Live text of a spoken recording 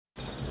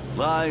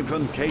Live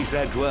from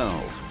KSAT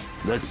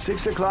 12, the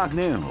 6 o'clock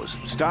news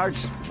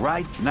starts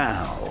right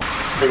now.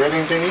 You got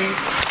anything to eat?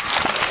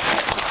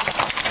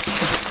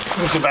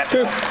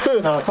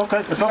 No, it's okay.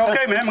 It's okay.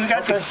 Okay, man. We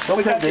got you.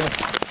 We got you.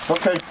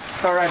 Okay.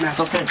 All right, man. It's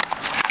okay.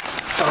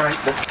 All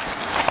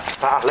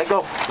right. Let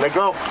go. Let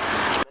go.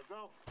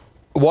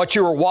 What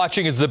you are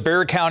watching is the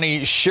Bexar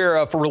County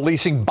Sheriff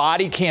releasing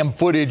body cam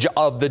footage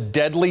of the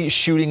deadly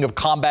shooting of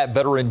combat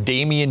veteran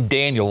Damian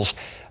Daniels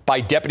by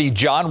Deputy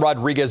John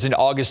Rodriguez in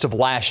August of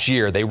last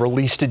year. They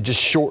released it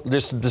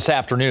this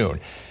afternoon.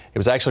 It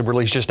was actually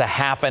released just a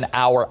half an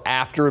hour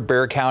after a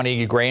Bexar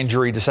County grand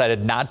jury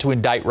decided not to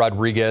indict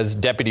Rodriguez,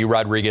 Deputy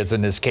Rodriguez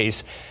in this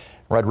case.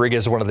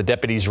 Rodriguez is one of the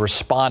deputies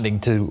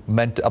responding to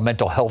a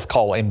mental health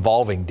call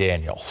involving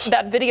Daniels.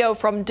 That video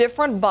from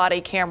different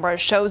body cameras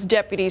shows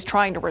deputies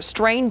trying to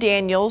restrain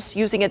Daniels,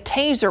 using a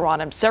taser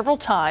on him several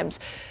times,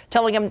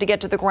 telling him to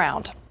get to the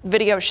ground.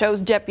 Video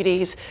shows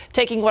deputies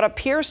taking what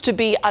appears to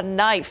be a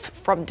knife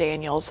from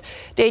Daniels.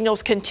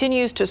 Daniels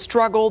continues to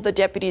struggle. The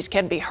deputies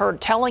can be heard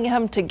telling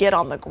him to get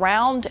on the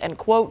ground and,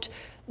 quote,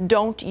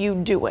 "Don't you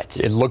do it."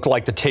 It looked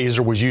like the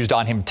taser was used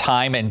on him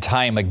time and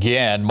time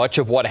again. Much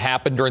of what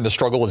happened during the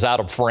struggle is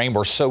out of frame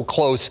or so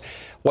close.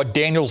 What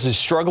Daniels is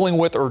struggling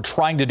with or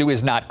trying to do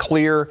is not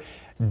clear.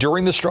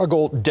 During the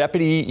struggle,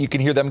 deputy, you can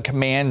hear them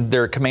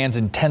their commands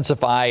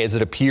intensify as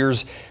it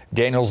appears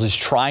Daniels is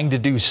trying to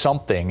do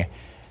something.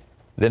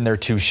 Then there are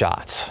two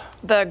shots.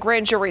 The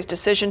grand jury's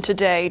decision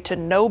today to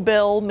no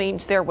bill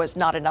means there was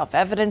not enough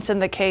evidence in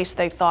the case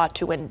they thought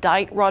to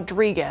indict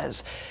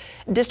Rodriguez.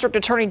 District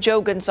Attorney Joe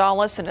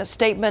Gonzalez in a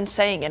statement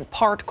saying in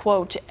part,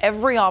 quote,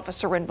 "Every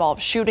officer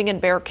involved shooting in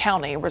Bexar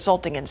County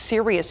resulting in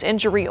serious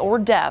injury or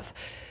death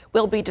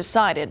will be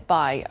decided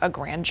by a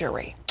grand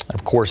jury."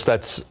 Of course,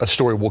 that's a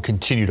story we'll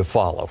continue to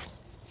follow.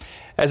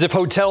 As if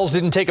hotels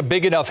didn't take a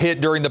big enough hit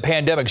during the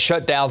pandemic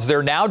shutdowns,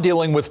 they're now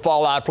dealing with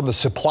fallout from the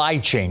supply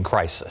chain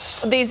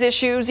crisis. These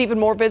issues even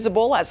more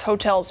visible as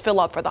hotels fill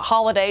up for the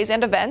holidays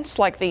and events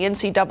like the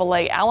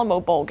NCAA Alamo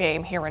Bowl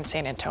game here in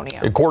San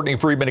Antonio. Courtney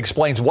Friedman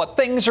explains what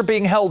things are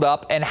being held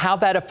up and how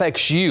that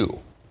affects you,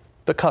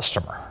 the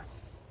customer.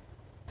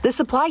 The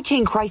supply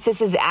chain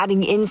crisis is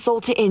adding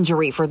insult to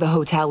injury for the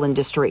hotel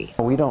industry.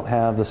 We don't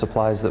have the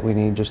supplies that we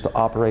need just to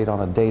operate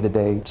on a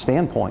day-to-day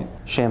standpoint.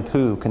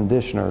 Shampoo,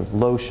 conditioner,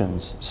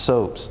 lotions,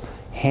 soaps,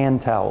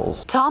 hand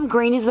towels. Tom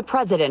Green is the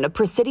president of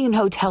Presidian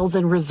Hotels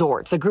and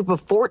Resorts, a group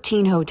of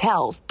 14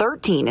 hotels,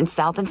 13 in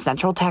South and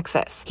Central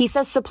Texas. He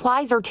says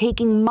supplies are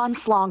taking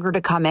months longer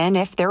to come in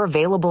if they're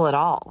available at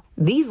all.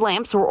 These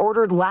lamps were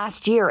ordered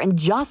last year and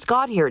just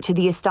got here to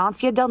the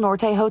Estancia del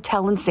Norte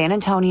Hotel in San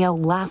Antonio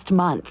last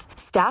month.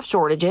 Staff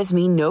shortages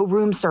mean no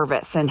room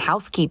service and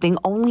housekeeping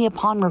only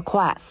upon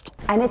request.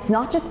 And it's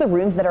not just the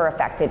rooms that are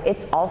affected,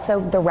 it's also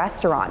the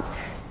restaurants.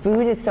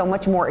 Food is so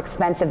much more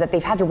expensive that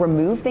they've had to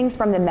remove things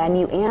from the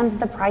menu and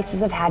the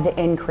prices have had to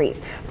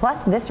increase.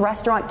 Plus, this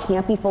restaurant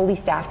can't be fully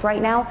staffed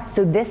right now,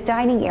 so this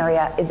dining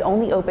area is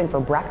only open for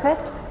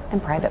breakfast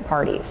and private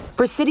parties.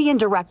 Presidian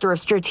Director of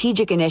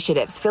Strategic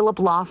Initiatives Philip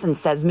Lawson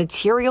says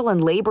material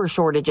and labor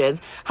shortages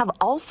have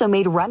also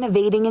made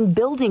renovating and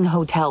building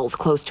hotels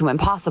close to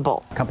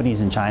impossible.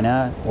 Companies in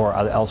China or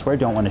elsewhere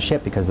don't want to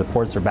ship because the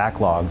ports are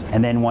backlogged.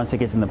 And then once it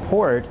gets in the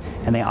port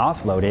and they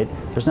offload it,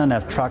 there's not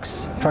enough truck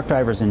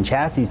drivers and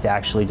chassis to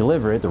actually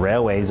deliver it. The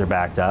railways are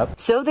backed up.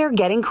 So they're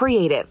getting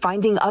creative,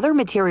 finding other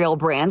material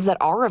brands that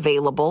are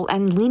available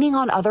and leaning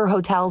on other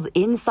hotels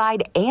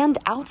inside and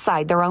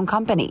outside their own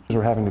company.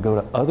 We're having to go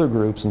to other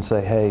groups and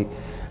say, hey,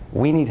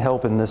 we need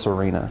help in this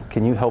arena.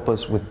 Can you help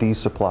us with these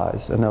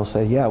supplies? And they'll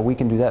say, yeah, we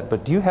can do that.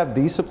 But do you have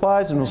these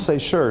supplies? And we'll say,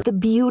 sure. The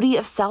beauty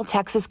of South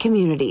Texas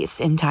communities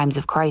in times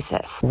of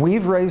crisis.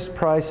 We've raised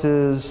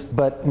prices,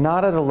 but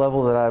not at a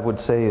level that I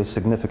would say is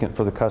significant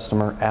for the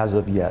customer as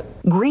of yet.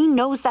 Green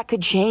knows that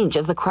could change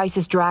as the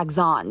crisis drags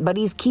on, but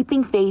he's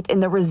keeping faith in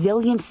the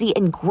resiliency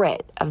and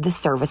grit of the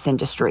service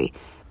industry.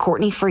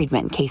 Courtney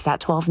Friedman, KSAT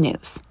 12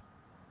 News.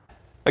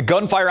 A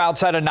gunfire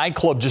outside a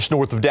nightclub just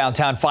north of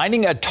downtown,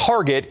 finding a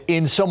target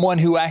in someone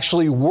who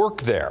actually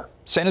worked there.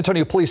 San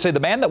Antonio police say the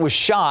man that was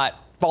shot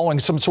following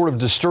some sort of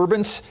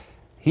disturbance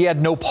he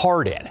had no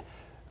part in.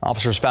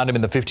 Officers found him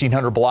in the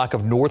 1500 block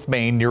of North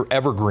Main near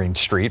Evergreen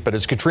Street. But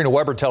as Katrina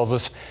Weber tells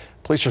us,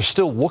 police are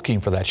still looking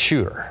for that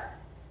shooter.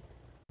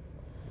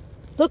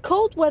 The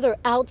cold weather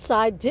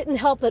outside didn't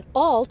help at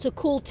all to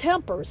cool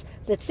tempers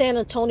that San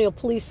Antonio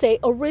police say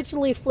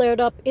originally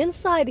flared up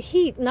inside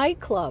Heat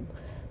nightclub.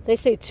 They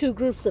say two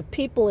groups of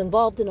people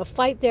involved in a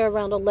fight there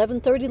around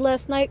 11:30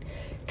 last night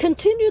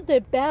continued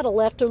their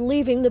battle after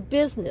leaving the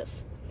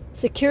business.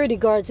 Security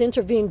guards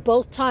intervened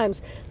both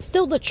times.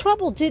 Still, the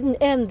trouble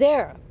didn't end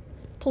there.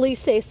 Police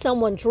say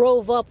someone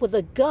drove up with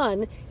a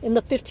gun in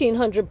the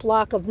 1500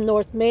 block of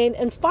North Main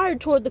and fired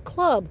toward the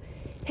club,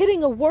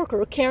 hitting a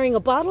worker carrying a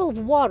bottle of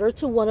water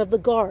to one of the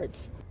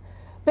guards.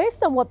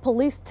 Based on what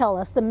police tell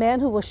us, the man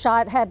who was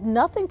shot had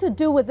nothing to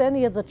do with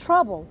any of the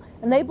trouble,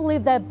 and they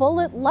believe that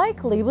bullet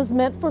likely was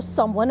meant for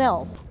someone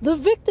else. The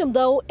victim,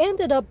 though,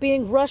 ended up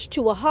being rushed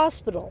to a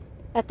hospital.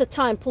 At the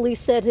time, police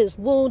said his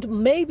wound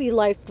may be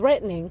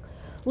life-threatening.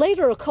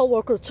 Later, a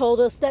coworker told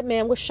us that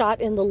man was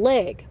shot in the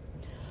leg.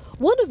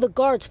 One of the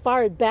guards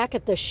fired back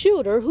at the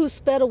shooter, who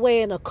sped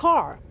away in a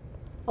car.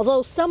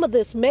 Although some of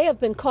this may have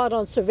been caught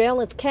on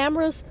surveillance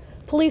cameras,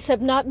 police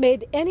have not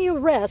made any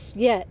arrests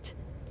yet.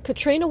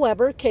 Katrina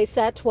Weber,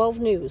 KSAT 12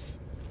 News.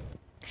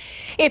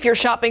 If you're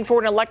shopping for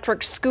an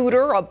electric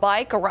scooter, a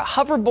bike, or a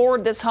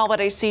hoverboard this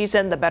holiday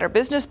season, the Better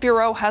Business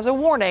Bureau has a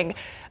warning.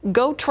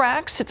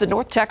 GoTrax, it's a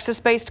North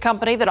Texas-based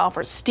company that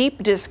offers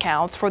steep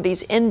discounts for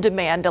these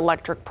in-demand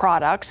electric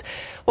products.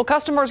 Well,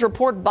 customers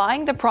report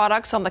buying the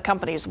products on the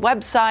company's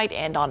website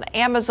and on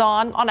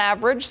Amazon, on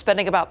average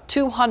spending about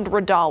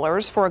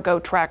 $200 for a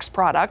GoTrax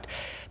product.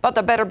 But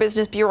the Better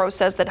Business Bureau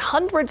says that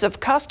hundreds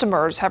of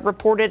customers have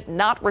reported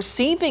not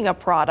receiving a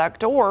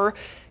product or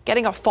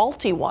getting a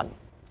faulty one.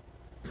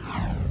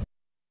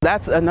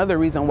 That's another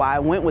reason why I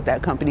went with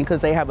that company,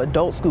 because they have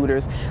adult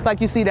scooters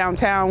like you see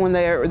downtown when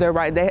they're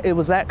right there. It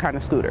was that kind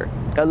of scooter,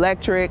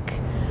 electric,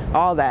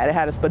 all that. It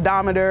had a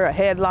speedometer, a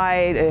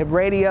headlight, a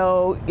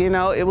radio. You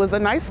know, it was a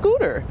nice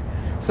scooter.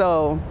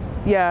 So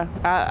yeah,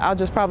 I'll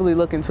just probably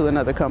look into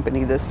another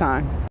company this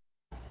time.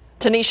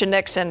 Tanisha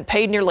Nixon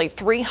paid nearly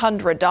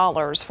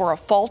 $300 for a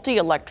faulty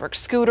electric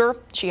scooter.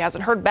 She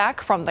hasn't heard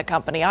back from the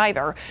company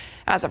either.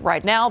 As of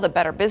right now, the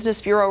Better Business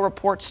Bureau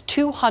reports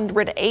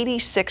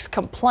 286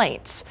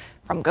 complaints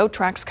from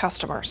GoTrax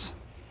customers.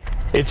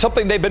 It's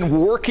something they've been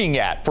working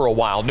at for a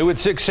while. New at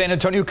 6, San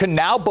Antonio can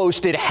now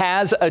boast it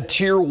has a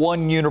Tier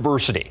 1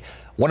 university,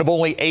 one of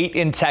only 8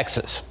 in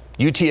Texas.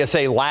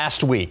 UTSA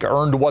last week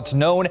earned what's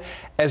known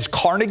as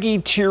Carnegie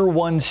Tier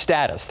 1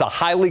 status, the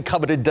highly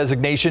coveted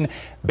designation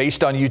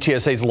based on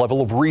UTSA's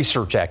level of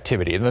research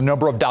activity and the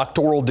number of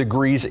doctoral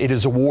degrees it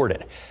is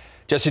awarded.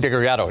 Jesse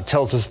DeGarriato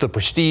tells us the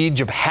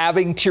prestige of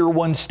having Tier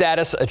 1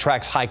 status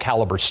attracts high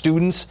caliber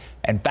students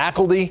and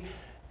faculty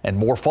and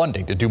more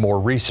funding to do more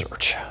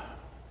research.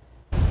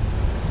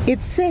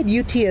 It's said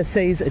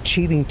UTSA's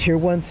achieving Tier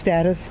 1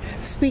 status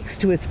speaks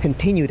to its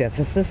continued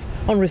emphasis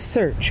on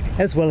research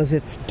as well as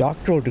its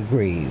doctoral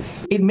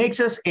degrees. It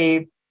makes us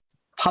a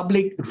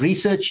public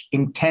research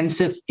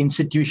intensive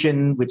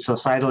institution with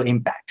societal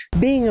impact.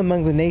 Being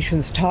among the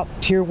nation's top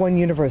Tier 1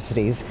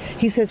 universities,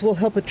 he says will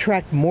help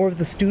attract more of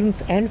the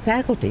students and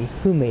faculty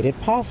who made it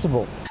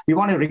possible. We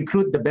want to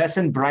recruit the best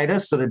and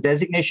brightest, so the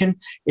designation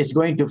is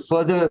going to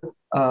further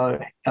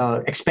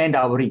expand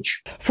our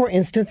reach. For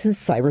instance, in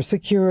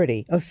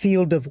cybersecurity, a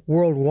field of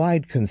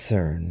worldwide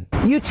concern.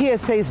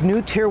 UTSA's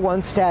new Tier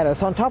 1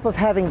 status, on top of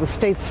having the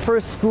state's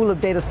first school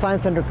of data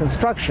science under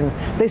construction,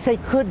 they say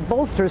could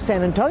bolster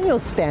San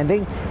Antonio's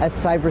standing as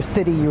Cyber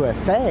City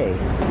USA.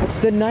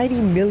 The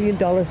 $90 million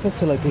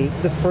facility,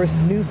 the first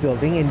new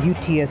building in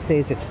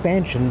UTSA's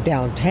expansion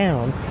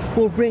downtown,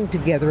 will bring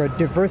together a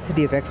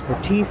diversity of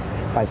expertise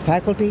by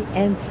faculty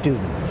and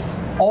students.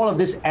 All of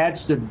this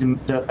adds to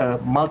the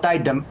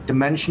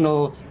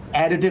multi-dimensional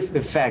additive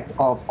effect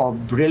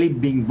of really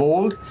being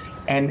bold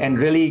and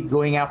really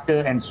going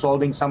after and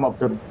solving some of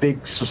the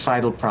big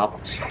societal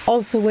problems.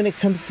 Also, when it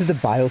comes to the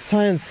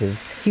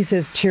biosciences, he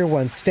says Tier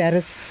 1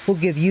 status will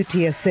give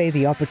UTSA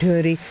the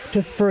opportunity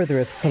to further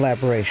its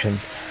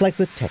collaborations, like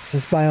with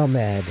Texas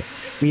Biomed.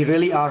 We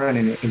really are at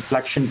an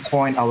inflection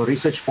point. Our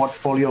research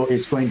portfolio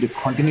is going to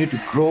continue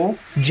to grow.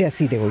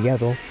 Jesse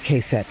DeGarriato,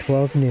 KSAT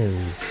 12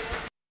 News.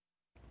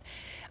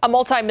 A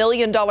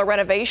multi-million-dollar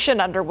renovation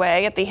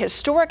underway at the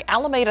historic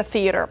Alameda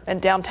Theater in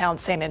downtown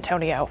San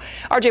Antonio.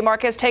 RJ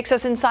Marquez takes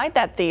us inside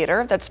that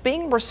theater that's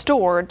being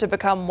restored to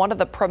become one of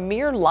the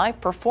premier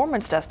live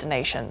performance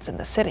destinations in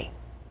the city.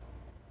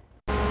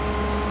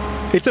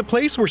 It's a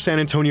place where San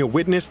Antonio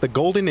witnessed the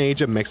golden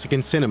age of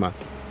Mexican cinema.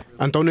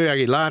 Antonio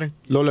Aguilar,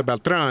 Lola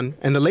Beltran,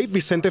 and the late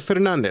Vicente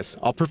Fernandez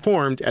all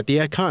performed at the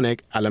iconic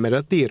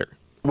Alameda Theater.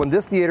 When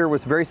this theater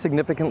was very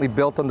significantly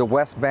built on the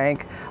west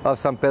bank of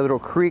San Pedro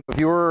Creek, if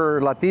you were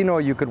Latino,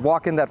 you could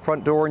walk in that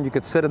front door and you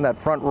could sit in that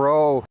front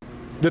row.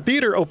 The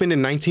theater opened in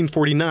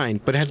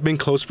 1949, but has been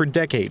closed for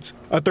decades.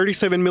 A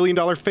 $37 million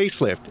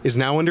facelift is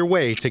now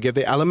underway to give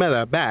the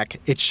Alameda back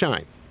its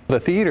shine. The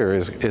theater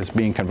is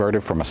being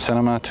converted from a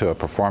cinema to a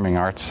performing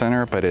arts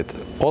center, but it's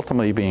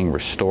ultimately being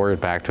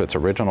restored back to its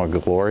original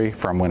glory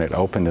from when it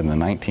opened in the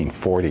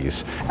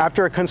 1940s.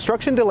 After a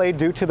construction delay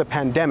due to the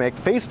pandemic,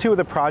 phase 2 of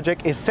the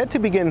project is set to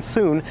begin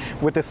soon,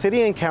 with the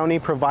city and county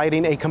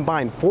providing a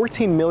combined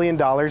 $14 million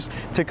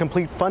to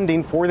complete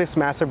funding for this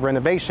massive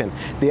renovation.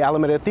 The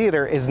Alameda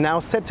Theater is now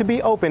set to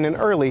be open in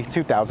early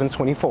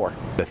 2024.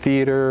 The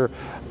theater,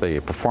 the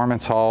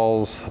performance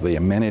halls, the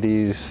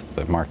amenities,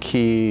 the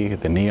marquee,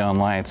 the neon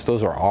lights,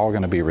 those are all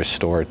going to be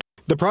restored.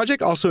 The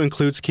project also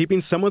includes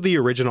keeping some of the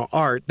original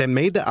art that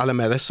made the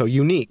Alameda so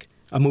unique,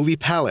 a movie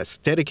palace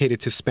dedicated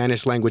to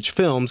Spanish language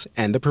films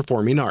and the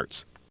performing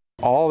arts.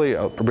 All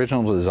the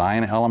original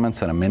design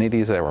elements and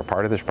amenities that were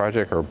part of this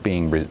project are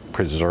being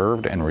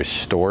preserved and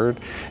restored,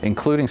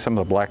 including some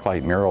of the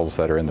blacklight murals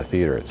that are in the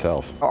theater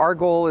itself. Our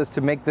goal is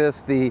to make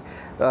this the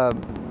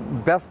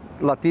best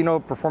Latino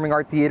performing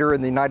art theater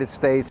in the United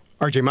States.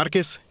 RJ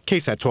Marquez,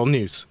 KSAT 12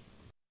 News.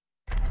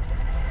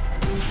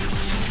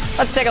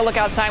 Let's take a look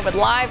outside with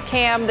live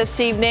cam this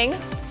evening.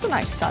 It's a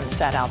nice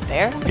sunset out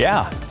there.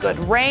 Yeah. Good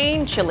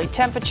rain, chilly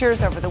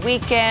temperatures over the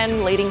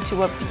weekend, leading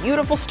to a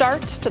beautiful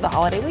start to the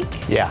holiday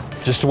week. Yeah.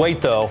 Just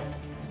wait, though.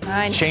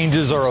 I know.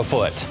 Changes are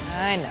afoot.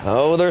 I know.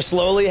 Oh, they're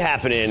slowly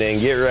happening,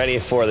 and get ready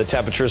for the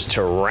temperatures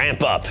to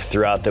ramp up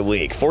throughout the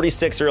week.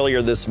 46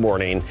 earlier this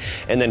morning,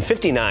 and then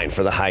 59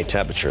 for the high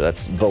temperature.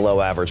 That's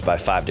below average by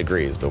 5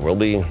 degrees, but we'll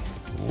be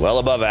well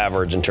above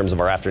average in terms of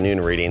our afternoon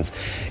readings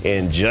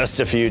in just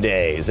a few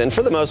days. And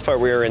for the most part,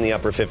 we are in the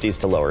upper 50s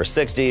to lower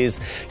 60s.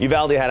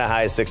 Uvalde had a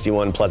high of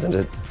 61.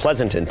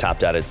 Pleasanton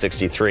topped out at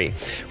 63.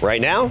 Right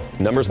now,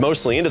 numbers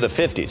mostly into the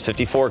 50s.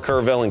 54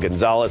 Kerrville and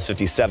Gonzales,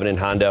 57 in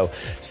Hondo,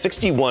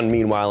 61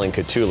 meanwhile in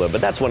Cotulla, but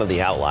that's one of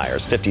the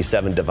outliers.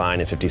 57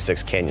 Divine and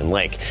 56 Canyon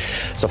Lake.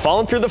 So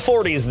falling through the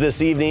 40s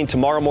this evening.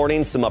 Tomorrow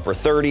morning, some upper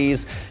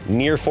 30s,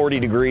 near 40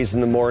 degrees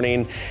in the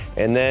morning.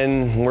 And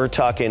then we're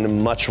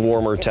talking much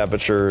warmer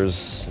temperatures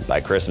by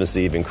Christmas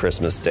Eve and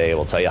Christmas Day.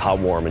 We'll tell you how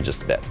warm in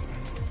just a bit.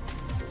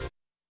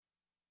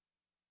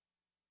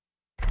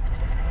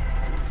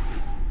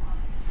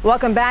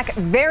 Welcome back.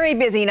 Very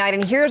busy night,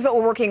 and here's what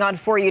we're working on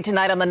for you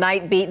tonight on the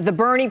Night Beat. The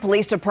Boerne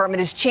Police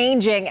Department is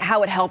changing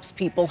how it helps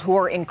people who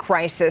are in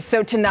crisis.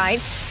 So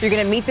tonight, you're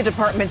going to meet the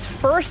department's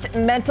first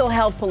mental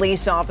health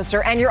police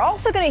officer, and you're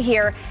also going to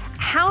hear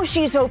how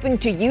she's hoping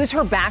to use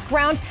her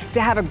background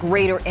to have a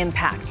greater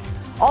impact.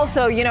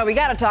 Also, you know, we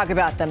got to talk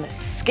about them.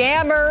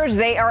 Scammers,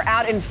 they are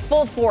out in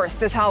full force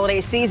this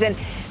holiday season.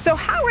 So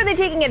how are they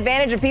taking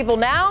advantage of people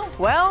now?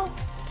 Well,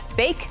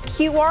 fake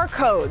QR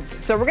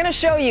codes. So we're going to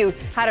show you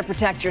how to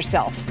protect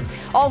yourself.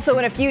 Also,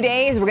 in a few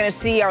days, we're going to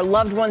see our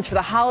loved ones for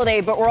the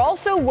holiday, but we're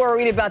also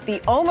worried about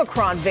the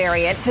Omicron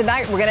variant.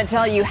 Tonight, we're going to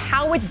tell you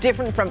how it's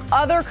different from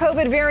other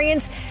COVID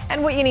variants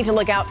and what you need to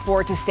look out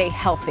for to stay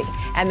healthy.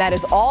 And that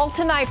is all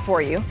tonight for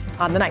you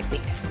on the Night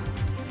Beat.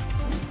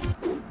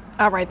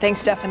 All right, thanks,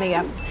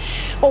 Stephania.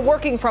 Well,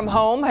 working from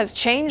home has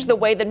changed the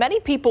way that many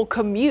people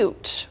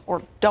commute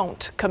or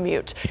don't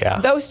commute. Yeah.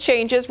 Those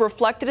changes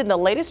reflected in the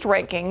latest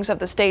rankings of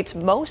the state's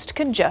most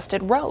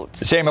congested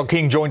roads. Samuel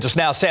King joins us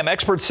now. Sam,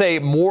 experts say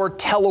more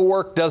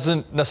telework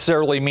doesn't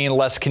necessarily mean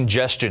less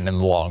congestion in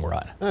the long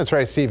run. That's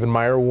right, Stephen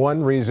Meyer.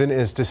 One reason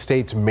is the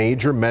state's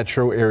major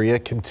metro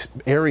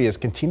areas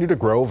continue to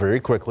grow very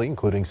quickly,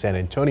 including San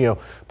Antonio.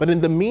 But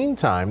in the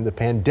meantime, the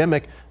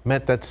pandemic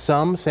meant that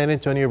some San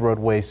Antonio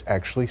roadways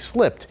actually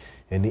slipped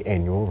in the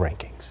annual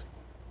rankings.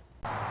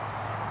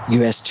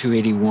 US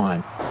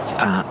 281,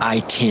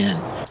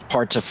 I-10,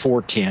 parts of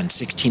 410,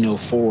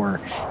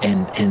 1604,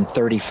 and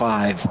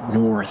 35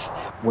 North,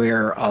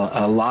 where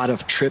a lot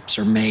of trips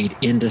are made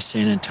into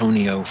San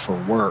Antonio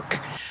for work,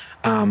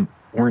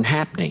 weren't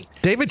happening.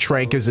 David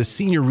Schrank is a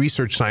senior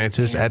research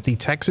scientist at the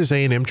Texas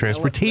A&M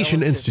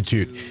Transportation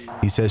Institute.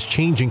 He says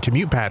changing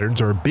commute patterns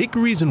are a big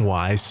reason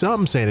why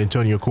some San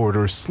Antonio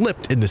corridors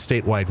slipped in the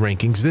statewide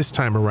rankings this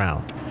time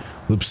around.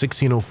 Loop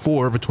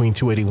 1604 between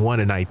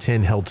 281 and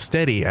I-10 held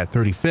steady at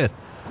 35th,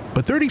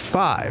 but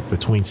 35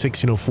 between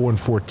 1604 and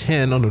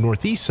 410 on the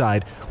northeast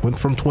side went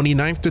from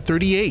 29th to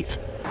 38th.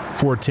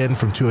 410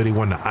 from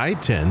 281 to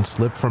I-10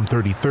 slipped from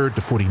 33rd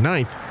to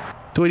 49th.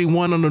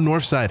 281 on the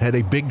north side had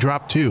a big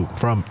drop too,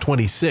 from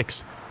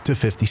 26th to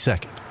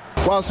 52nd.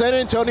 While San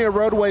Antonio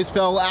roadways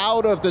fell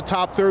out of the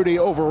top 30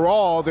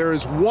 overall, there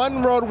is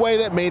one roadway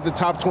that made the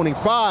top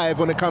 25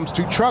 when it comes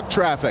to truck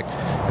traffic,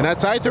 and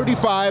that's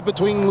I-35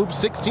 between Loop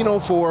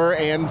 1604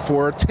 and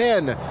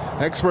 410.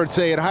 Experts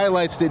say it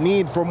highlights the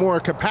need for more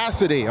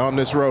capacity on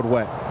this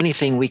roadway.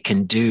 Anything we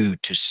can do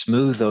to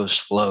smooth those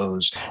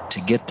flows,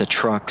 to get the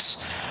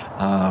trucks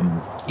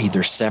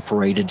either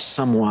separated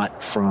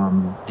somewhat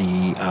from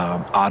the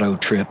auto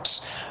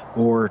trips,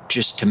 or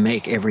just to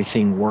make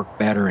everything work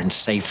better and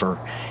safer,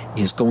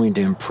 is going to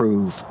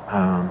improve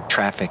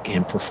traffic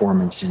and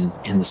performance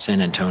in the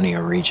San Antonio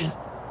region.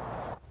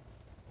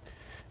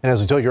 And as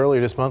we told you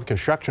earlier this month,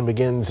 construction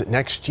begins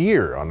next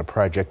year on a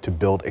project to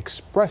build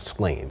express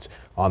lanes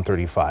on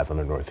 35 on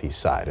the northeast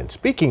side. And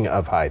speaking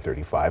of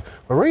I-35,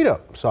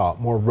 Laredo saw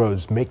more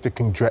roads make the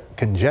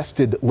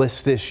congested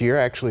list this year,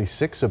 actually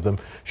 6 of them.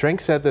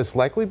 Schrank said this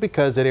likely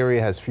because that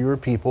area has fewer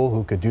people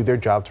who could do their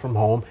jobs from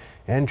home,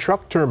 and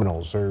truck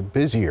terminals are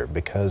busier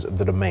because of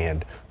the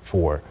demand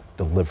for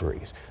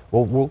deliveries.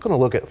 Well, we're going to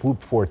look at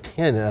Loop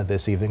 410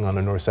 this evening on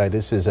the north side.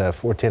 This is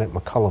 410 at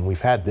McCullum.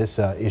 We've had this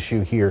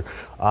issue here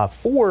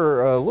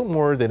for a little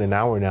more than an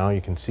hour now.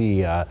 You can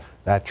see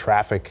that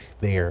traffic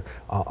there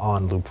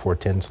on Loop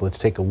 410. So let's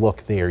take a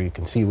look there. You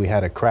can see we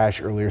had a crash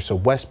earlier. So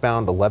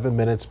westbound, 11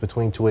 minutes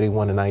between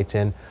 281 and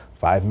I-10.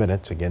 5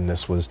 minutes. Again,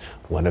 this was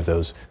one of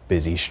those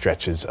busy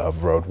stretches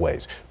of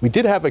roadways. We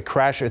did have a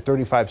crash at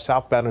 35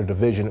 southbound of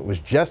Division. It was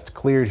just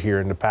cleared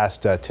here in the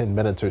past 10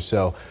 minutes or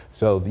so.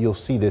 So you'll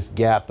see this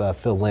gap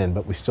fill in,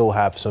 but we still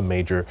have some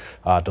major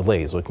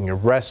delays. Looking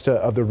at the rest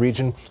of the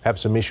region, have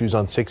some issues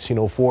on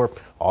 1604.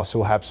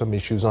 Also have some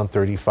issues on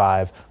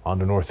 35 on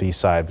the northeast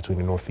side, between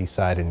the northeast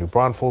side and New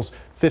Braunfels.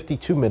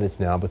 52 minutes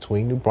now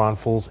between New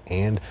Braunfels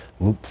and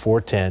Loop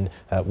 410.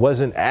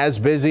 Wasn't as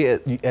busy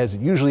as it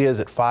usually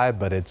is at 5,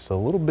 but it's a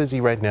little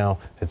busy right now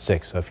at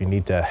 6. So if you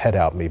need to head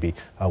out, maybe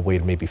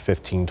wait maybe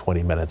 15,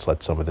 20 minutes,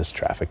 let some of this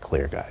traffic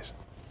clear, guys.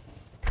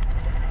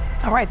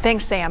 All right,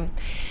 thanks, Sam.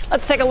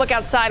 Let's take a look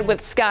outside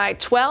with Sky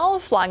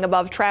 12 flying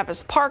above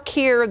Travis Park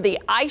here. The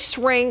ice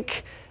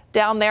rink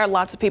down there,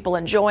 lots of people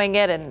enjoying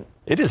it, and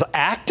it is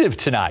active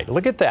tonight.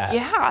 Look at that.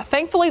 yeah,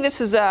 thankfully this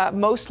is a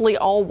mostly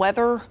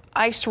all-weather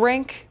ice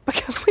rink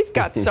because we've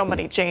got so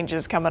many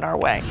changes coming our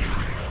way.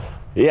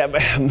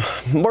 Yeah,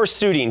 more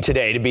suiting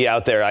today to be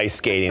out there ice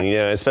skating, you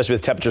know, especially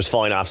with temperatures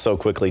falling off so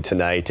quickly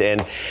tonight.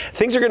 And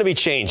things are going to be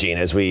changing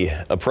as we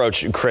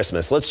approach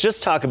Christmas. Let's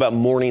just talk about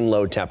morning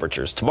low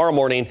temperatures. Tomorrow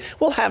morning,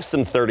 we'll have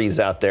some 30s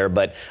out there,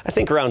 but I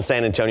think around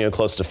San Antonio,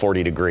 close to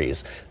 40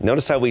 degrees.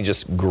 Notice how we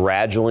just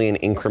gradually and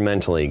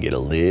incrementally get a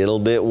little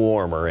bit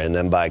warmer. And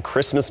then by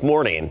Christmas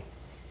morning,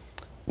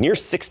 near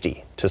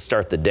 60 to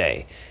start the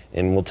day.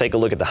 And we'll take a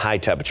look at the high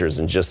temperatures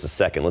in just a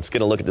second. Let's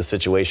get a look at the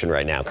situation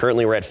right now.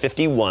 Currently, we're at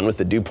 51 with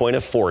a dew point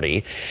of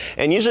 40.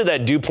 And usually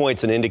that dew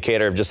point's an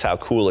indicator of just how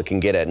cool it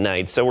can get at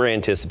night. So we're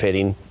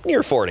anticipating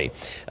near 40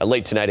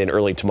 late tonight and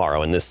early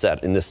tomorrow in this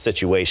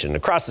situation.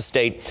 Across the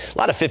state, a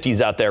lot of 50s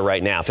out there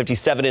right now.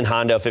 57 in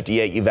Hondo,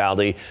 58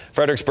 Uvalde,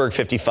 Fredericksburg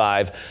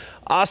 55.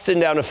 Austin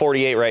down to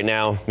 48 right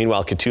now.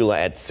 Meanwhile, Cotulla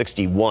at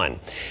 61.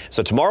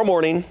 So tomorrow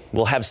morning,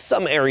 we'll have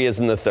some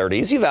areas in the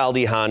 30s.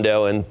 Uvalde,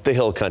 Hondo, and the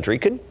Hill Country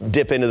could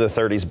dip into the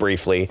 30s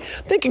briefly.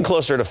 Thinking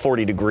closer to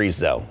 40 degrees,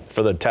 though,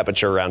 for the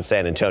temperature around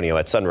San Antonio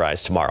at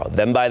sunrise tomorrow.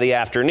 Then by the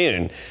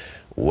afternoon,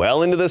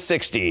 well into the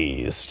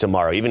 60s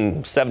tomorrow,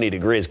 even 70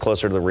 degrees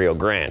closer to the Rio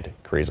Grande.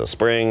 Carrizo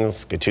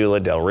Springs,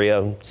 Cotulla, Del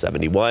Rio,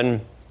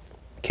 71.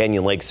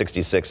 Canyon Lake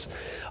 66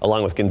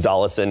 along with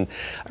Gonzales, and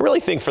I really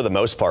think for the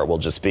most part we'll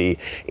just be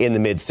in the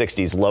mid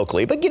 60s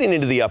locally, but getting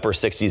into the upper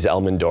 60s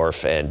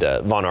Elmendorf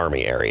and Von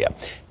Army area.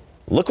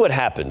 Look what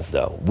happens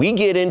though. We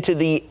get into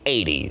the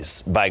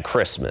 80s by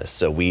Christmas,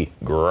 so we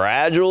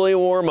gradually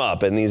warm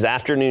up and these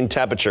afternoon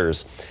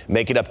temperatures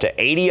make it up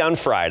to 80 on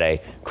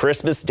Friday,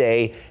 Christmas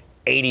Day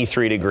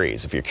 83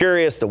 degrees. If you're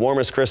curious, the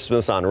warmest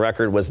Christmas on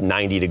record was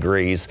 90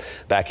 degrees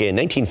back in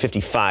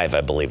 1955,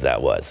 I believe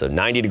that was. So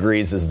 90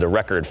 degrees is the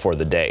record for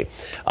the day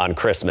on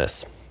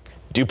Christmas.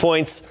 Dew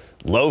points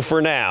low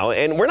for now,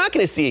 and we're not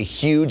going to see a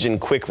huge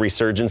and quick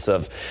resurgence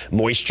of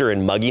moisture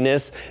and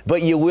mugginess,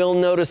 but you will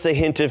notice a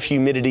hint of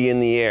humidity in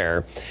the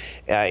air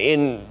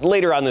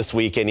later on this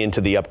week and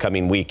into the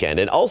upcoming weekend.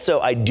 And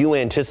also, I do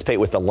anticipate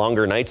with the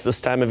longer nights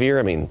this time of year,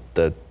 I mean,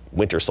 the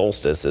winter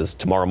solstice is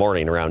tomorrow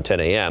morning around 10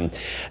 a.m.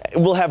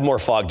 We'll have more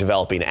fog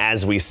developing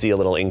as we see a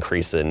little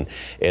increase in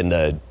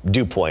the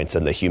dew points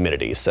and the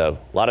humidity. So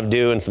a lot of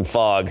dew and some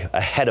fog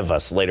ahead of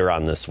us later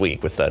on this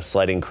week with a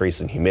slight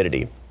increase in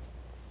humidity.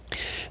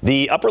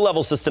 The upper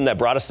level system that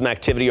brought us some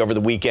activity over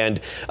the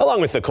weekend,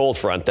 along with the cold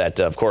front that,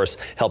 of course,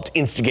 helped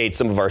instigate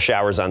some of our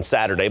showers on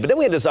Saturday. But then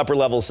we had this upper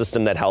level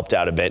system that helped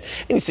out a bit.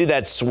 And you see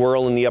that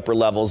swirl in the upper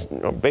levels,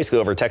 basically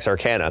over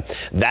Texarkana.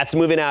 That's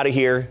moving out of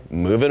here,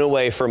 moving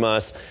away from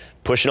us,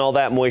 pushing all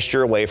that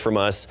moisture away from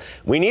us.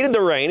 We needed the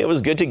rain. It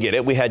was good to get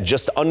it. We had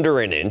just under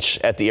an inch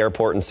at the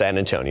airport in San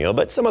Antonio,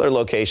 but some other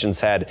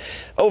locations had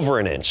over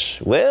an inch.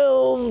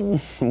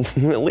 Well,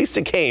 at least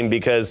it came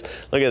because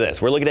look at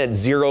this. We're looking at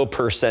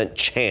 0%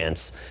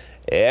 chance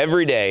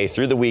every day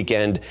through the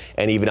weekend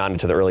and even on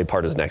into the early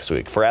part of next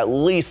week. For at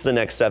least the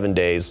next 7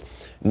 days,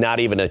 not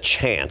even a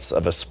chance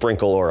of a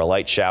sprinkle or a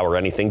light shower or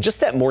anything. Just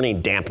that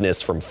morning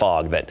dampness from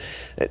fog that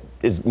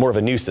is more of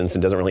a nuisance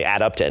and doesn't really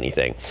add up to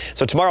anything.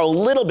 So tomorrow, a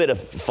little bit of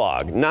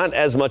fog, not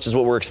as much as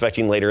what we're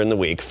expecting later in the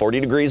week.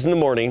 40 degrees in the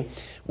morning,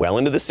 well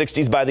into the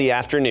 60s by the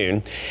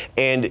afternoon.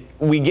 And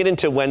we get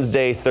into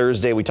Wednesday,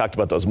 Thursday. We talked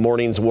about those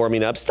mornings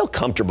warming up, still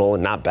comfortable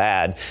and not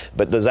bad.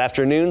 But those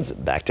afternoons,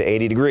 back to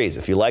 80 degrees.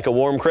 If you like a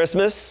warm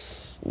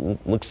Christmas,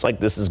 looks like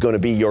this is going to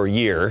be your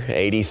year.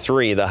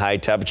 83, the high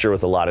temperature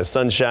with a lot of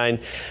sunshine.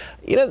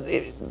 You know,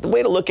 the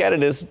way to look at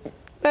it is no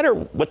matter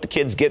what the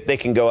kids get, they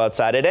can go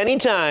outside at any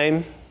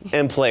time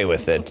and play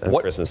with it on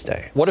Christmas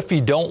Day. What if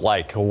you don't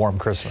like a warm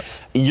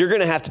Christmas? You're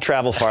going to have to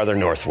travel farther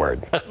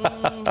northward.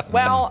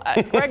 Well,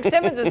 Greg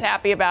Simmons is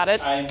happy about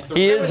it.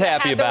 He is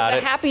happy about it. It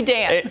was a happy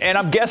dance. And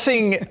I'm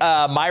guessing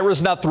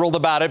Myra's not thrilled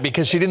about it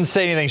because she didn't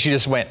say anything. She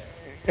just went.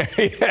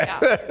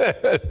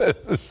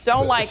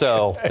 Don't like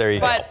so, it. There you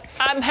but go.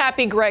 I'm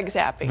happy Greg's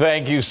happy.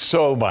 Thank you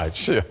so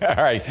much. All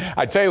right.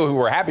 I tell you who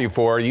we're happy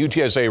for,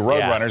 UTSA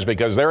Roadrunners,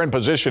 because they're in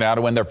position now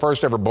to win their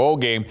first ever bowl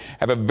game.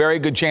 Have a very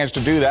good chance to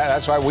do that.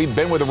 That's why we've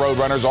been with the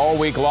Roadrunners all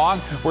week long.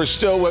 We're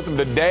still with them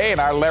today, and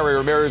our Larry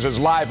Ramirez is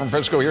live from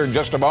Frisco here in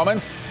just a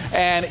moment.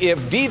 And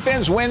if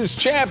defense wins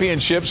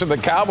championships and the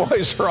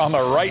Cowboys are on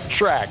the right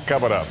track,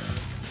 coming up.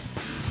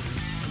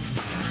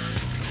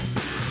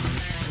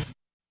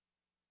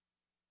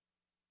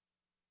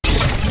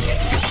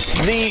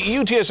 The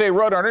UTSA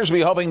Roadrunners will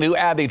be hoping to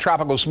add the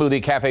Tropical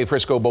Smoothie Cafe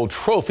Frisco Bowl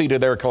trophy to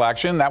their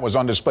collection. That was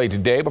on display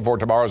today before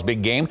tomorrow's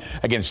big game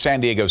against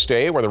San Diego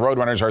State, where the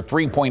Roadrunners are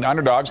 3-point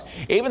underdogs,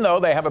 even though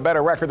they have a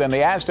better record than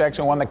the Aztecs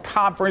and won the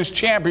conference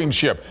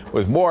championship.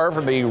 With more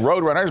from the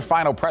Roadrunners'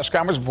 final press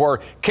conference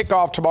before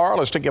kickoff tomorrow,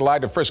 let's take you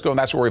live to Frisco, and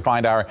that's where we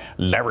find our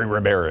Larry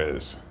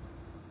Ramirez.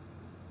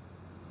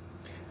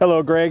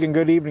 Hello, Greg, and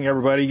good evening,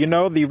 everybody. You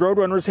know, the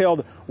Roadrunners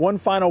held one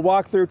final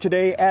walkthrough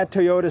today at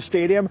Toyota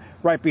Stadium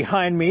right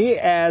behind me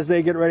as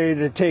they get ready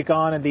to take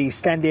on the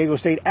San Diego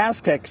State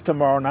Aztecs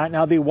tomorrow night.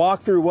 Now, the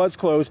walkthrough was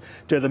closed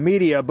to the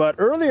media, but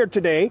earlier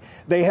today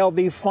they held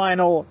the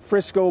final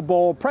Frisco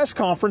Bowl press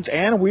conference,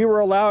 and we were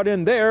allowed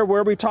in there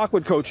where we talked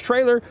with Coach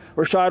Traylor,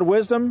 Rashad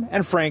Wisdom,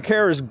 and Frank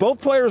Harris.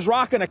 Both players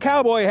rocking a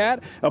cowboy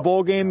hat, a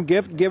bowl game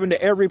gift given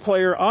to every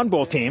player on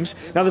both teams.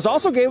 Now, this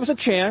also gave us a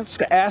chance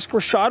to ask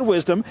Rashad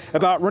Wisdom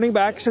about running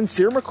back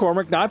Sincere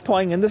McCormick not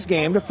playing in this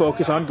game to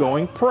focus on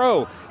going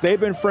pro. They've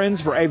been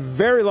friends for a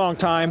very long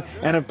time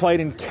and have played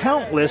in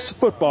countless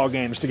football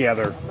games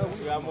together.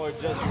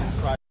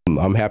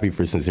 I'm happy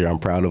for Sincere. I'm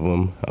proud of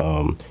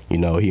him. You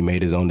know, he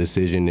made his own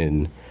decision,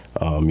 and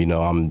you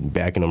know, I'm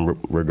backing him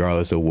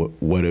regardless of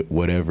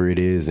whatever it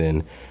is.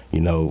 And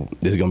you know,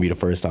 this is gonna be the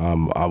first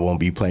time I won't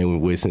be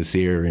playing with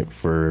Sincere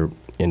for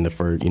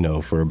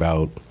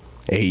about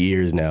 8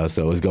 years now,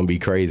 so it's gonna be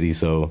crazy.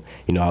 So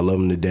you know, I love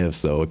him to death,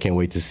 so I can't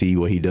wait to see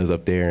what he does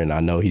up there, and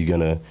I know he's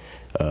gonna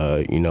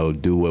you know,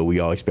 do what we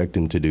all expect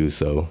him to do,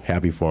 so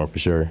happy for him for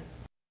sure.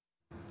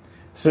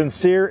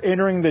 Sincere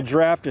entering the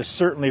draft is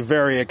certainly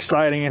very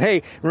exciting. And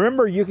hey,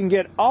 remember, you can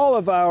get all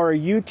of our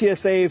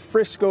UTSA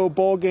Frisco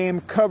Bowl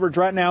game coverage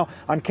right now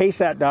on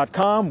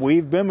KSAT.com.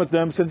 We've been with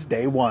them since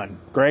day one.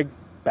 Greg,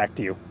 back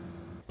to you.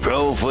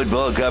 Pro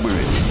football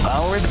coverage,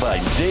 powered by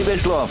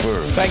Davis Law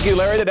Firm. Thank you,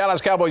 Larry. The Dallas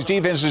Cowboys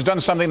defense has done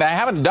something they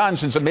haven't done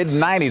since the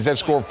mid-'90s. That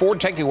scored 4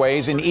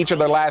 takeaways in each of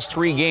their last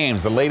 3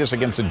 games. The latest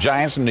against the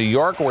Giants in New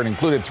York, where it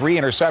included 3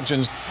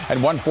 interceptions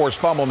and 1 forced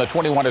fumble in the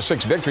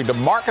 21-6 victory.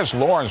 DeMarcus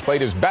Lawrence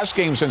played his best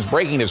game since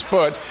breaking his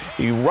foot.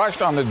 He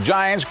rushed on the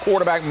Giants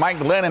quarterback Mike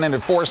Glennon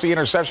and forced the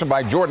interception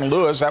by Jordan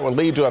Lewis. That would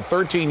lead to a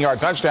 13-yard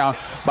touchdown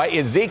by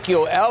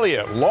Ezekiel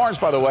Elliott. Lawrence,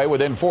 by the way,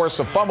 would then force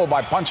a fumble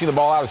by punching the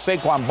ball out of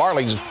Saquon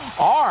Barkley's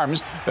arms.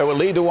 That would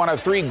lead to one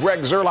of 3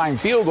 Greg Zuerlein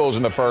field goals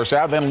in the first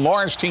half. Then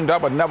Lawrence teamed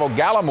up with Neville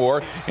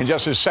Gallimore in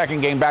just his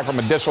second game back from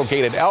a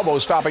dislocated elbow,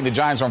 stopping the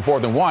Giants on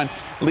 4th and 1,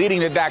 leading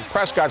to Dak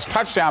Prescott's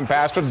touchdown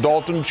pass to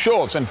Dalton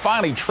Schultz. And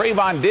finally,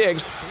 Trayvon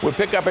Diggs would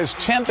pick up his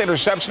 10th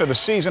interception of the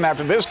season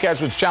after this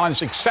catch was challenged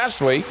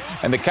successfully,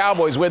 and the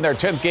Cowboys win their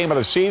 10th game of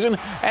the season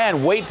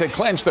and wait to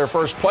clinch their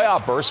first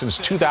playoff berth since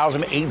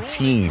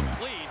 2018.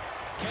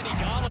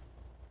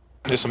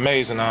 It's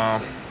amazing.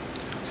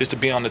 Just to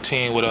be on the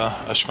team with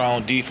a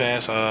strong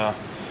defense, it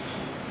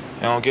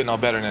don't get no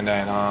better than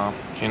that.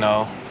 You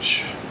know,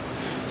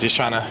 just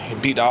trying to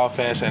beat the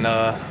offense and,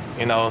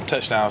 you know,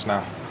 touchdowns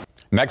now.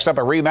 Next up,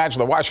 a rematch of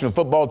the Washington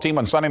football team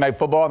on Sunday Night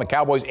Football in the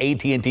Cowboys'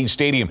 AT&T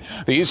Stadium.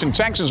 The Houston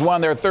Texans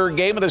won their 3rd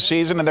game of the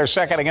season and their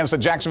 2nd against the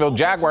Jacksonville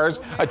Jaguars,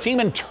 a team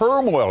in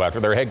turmoil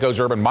after their head coach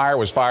Urban Meyer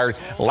was fired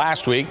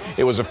last week.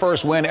 It was the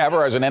first win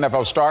ever as an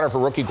NFL starter for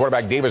rookie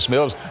quarterback Davis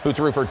Mills, who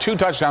threw for 2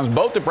 touchdowns,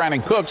 both to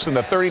Brandon Cooks, in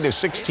the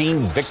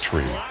 30-16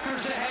 victory.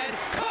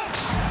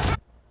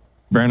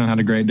 Brandon had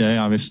a great day,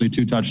 obviously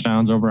 2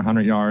 touchdowns, over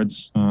 100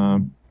 yards.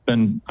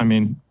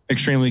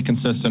 Extremely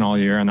consistent all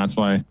year, and that's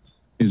why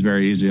he's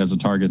very easy as a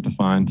target to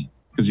find,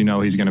 because you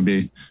know he's going to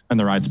be in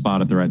the right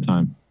spot at the right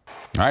time.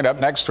 All right, up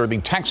next are the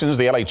Texans,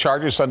 the LA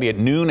Chargers, Sunday at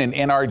noon in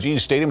NRG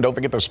Stadium. Don't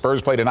forget the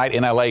Spurs play tonight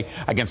in LA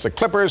against the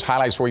Clippers.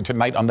 Highlights for you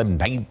tonight on the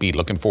Night Beat.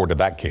 Looking forward to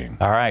that game.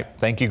 All right.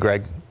 Thank you,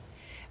 Greg.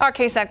 Our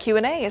KSAT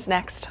Q&A is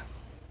next.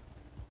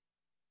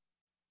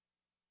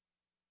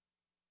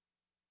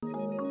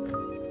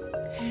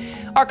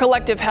 Our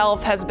collective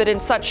health has been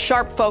in such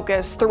sharp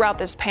focus throughout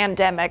this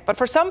pandemic, but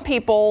for some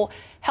people,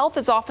 health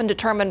is often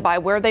determined by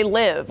where they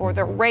live or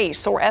their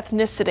race or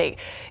ethnicity.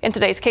 In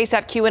today's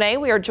KSAT Q&A,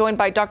 we are joined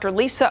by Dr.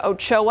 Lisa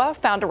Ochoa,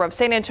 founder of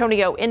San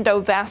Antonio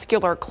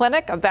Endovascular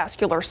Clinic, a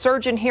vascular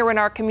surgeon here in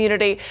our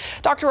community.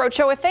 Dr.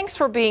 Ochoa, thanks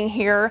for being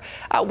here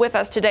with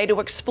us today to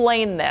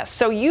explain this.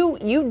 So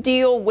you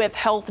deal with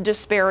health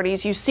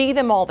disparities. You see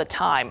them all the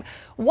time.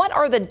 What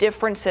are the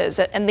differences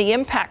and the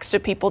impacts to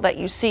people that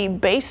you see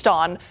based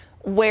on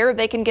where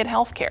they can get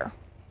health care?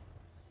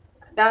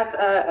 That's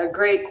a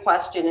great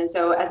question. And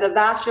so as a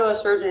vascular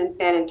surgeon in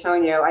San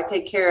Antonio, I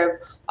take care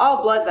of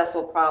all blood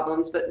vessel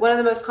problems, but one of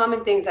the most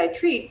common things I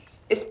treat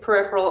is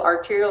peripheral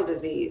arterial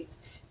disease.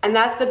 And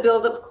that's the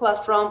buildup of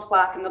cholesterol and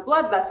plaque in the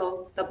blood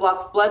vessel that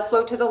blocks blood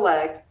flow to the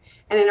legs.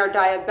 And in our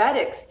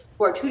diabetics,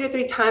 who are 2 to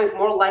 3 times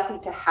more likely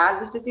to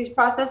have this disease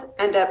process,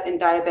 end up in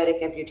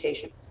diabetic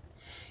amputations.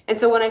 And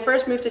so when I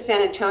first moved to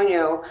San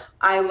Antonio,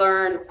 I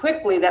learned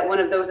quickly that one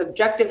of those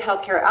objective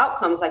healthcare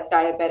outcomes, like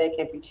diabetic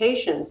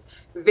amputations,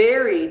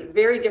 varied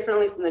very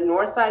differently from the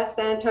north side of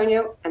San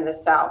Antonio and the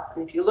south.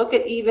 And if you look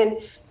at even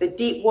the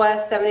deep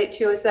west,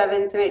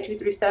 78207,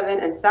 78237,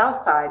 and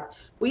south side,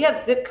 We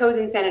have zip codes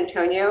in San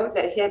Antonio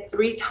that hit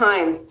 3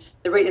 times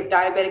the rate of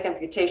diabetic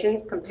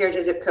amputations compared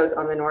to zip codes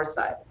on the north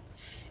side.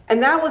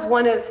 And that was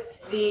one of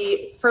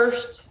the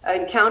first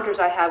encounters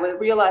I had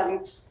with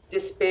realizing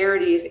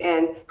disparities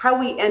and how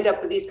we end up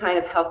with these kind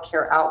of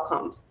healthcare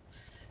outcomes.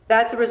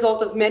 That's a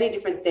result of many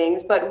different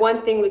things, but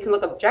one thing we can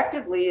look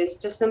objectively is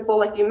just simple,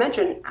 like you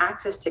mentioned,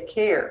 access to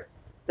care.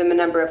 The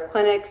number of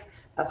clinics,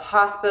 of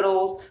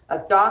hospitals,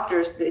 of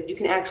doctors that you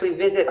can actually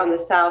visit on the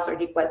south or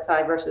deep west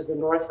side versus the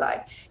north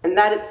side. And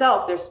that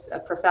itself, there's a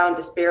profound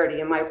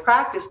disparity. And my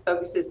practice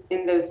focuses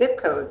in those zip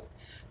codes,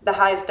 the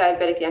highest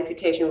diabetic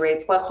amputation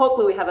rates, while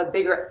hopefully we have a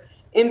bigger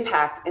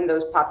impact in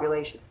those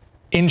populations.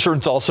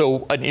 Insurance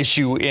also an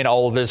issue in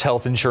all of this,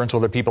 health insurance,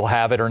 whether people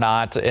have it or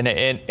not.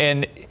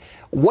 And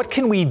what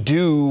can we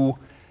do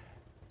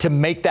to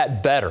make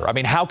that better? I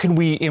mean, how can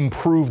we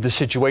improve the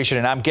situation?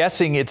 And I'm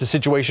guessing it's a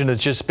situation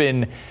that's just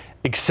been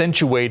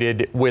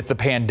accentuated with the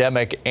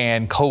pandemic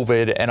and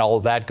COVID and all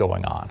of that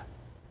going on.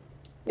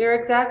 You're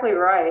exactly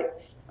right.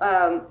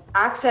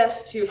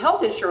 Access to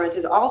health insurance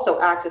is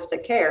also access to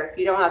care. If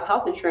you don't have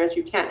health insurance,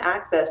 you can't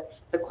access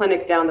the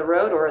clinic down the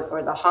road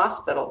or the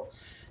hospital.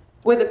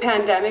 With the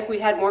pandemic, we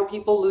had more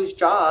people lose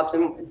jobs,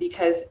 and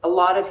because a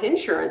lot of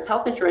insurance,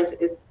 health insurance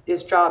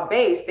is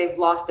job-based, they've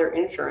lost their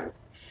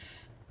insurance.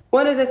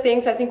 One of the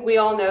things I think we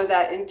all know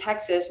that in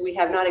Texas, we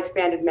have not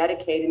expanded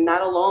Medicaid, and that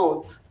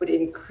alone would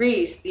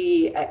increase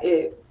the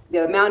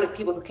amount of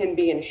people who can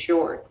be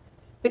insured.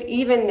 But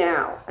even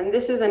now, and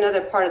this is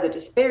another part of the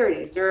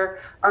disparities, there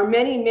are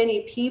many,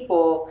 many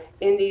people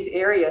in these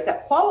areas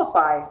that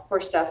qualify for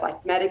stuff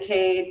like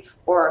Medicaid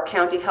or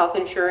county health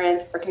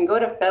insurance or can go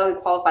to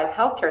federally qualified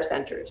healthcare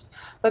centers.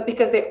 But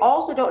because they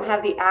also don't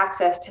have the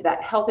access to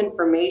that health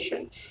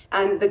information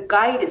and the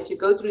guidance to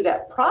go through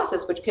that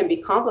process, which can be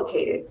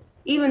complicated,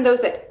 even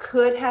those that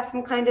could have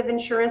some kind of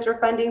insurance or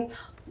funding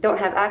don't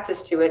have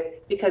access to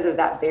it because of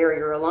that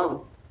barrier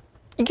alone.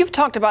 You've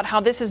talked about how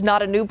this is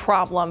not a new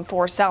problem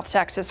for South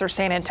Texas or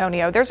San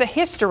Antonio. There's a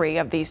history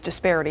of these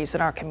disparities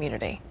in our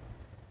community.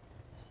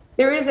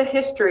 There is a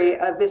history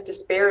of these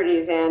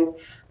disparities, and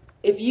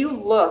if you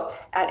look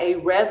at a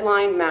red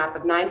line map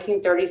of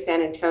 1930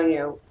 San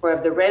Antonio,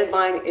 where the red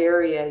line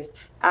areas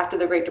after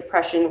the Great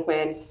Depression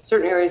when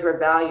certain areas were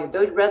valued,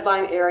 those red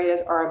line areas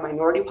are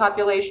minority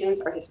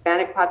populations, are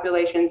Hispanic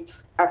populations,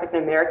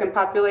 African American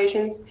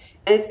populations.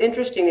 And it's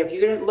interesting, if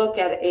you're going to look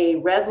at a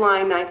red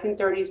line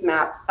 1930s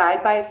map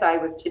side by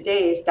side with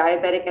today's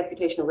diabetic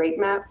amputation rate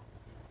map,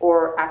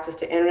 or access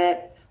to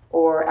internet,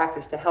 or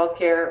access to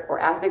healthcare, or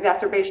asthma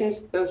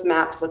exacerbations, those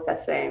maps look the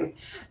same.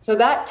 So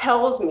that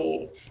tells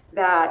me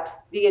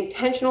that the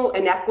intentional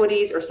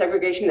inequities or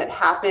segregation that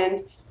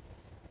happened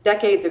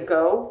decades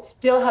ago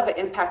still have an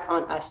impact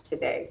on us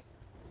today.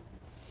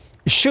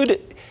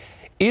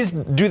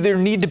 Do there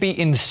need to be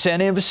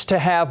incentives to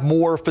have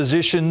more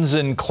physicians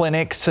and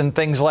clinics and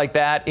things like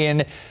that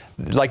in,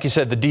 like you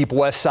said, the deep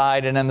west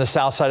side and then the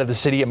south side of the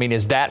city? I mean,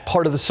 is that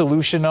part of the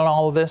solution on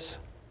all of this?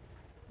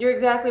 You're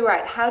exactly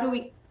right. How do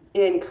we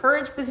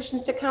encourage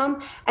physicians to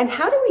come? And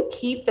how do we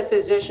keep the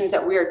physicians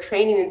that we are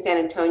training in San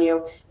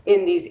Antonio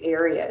in these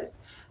areas?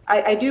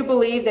 I do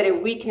believe that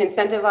if we can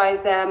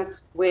incentivize them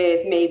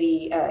with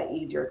maybe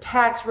easier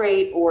tax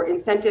rate or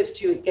incentives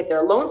to get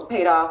their loans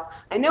paid off.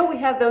 I know we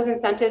have those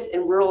incentives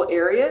in rural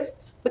areas,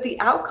 but the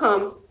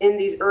outcomes in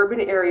these urban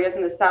areas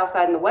in the south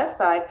side and the west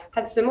side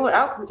had similar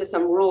outcomes to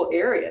some rural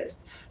areas.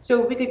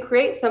 So if we could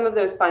create some of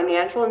those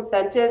financial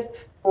incentives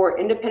for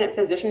independent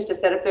physicians to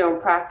set up their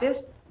own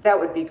practice, that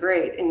would be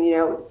great. And you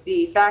know,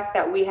 the fact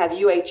that we have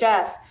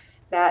UHS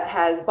that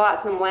has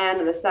bought some land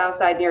on the south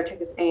side near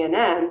Texas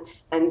A&M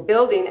and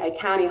building a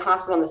county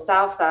hospital on the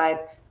south side,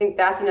 I think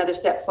that's another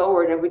step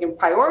forward. And we can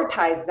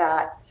prioritize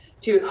that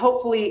to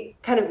hopefully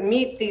kind of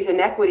meet these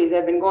inequities that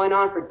have been going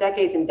on for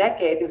decades and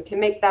decades. If we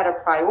can make that a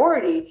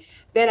priority,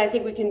 then I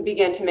think we can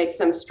begin to make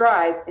some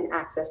strides in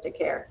access to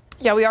care.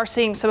 Yeah, we are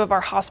seeing some of our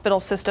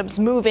hospital systems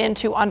move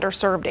into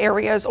underserved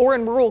areas or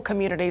in rural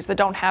communities that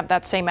don't have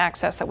that same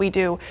access that we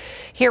do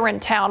here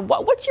in town.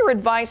 What's your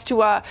advice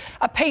to a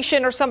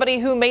patient or somebody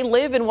who may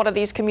live in one of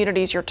these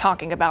communities you're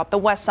talking about, the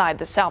west side,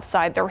 the south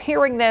side? They're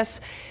hearing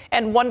this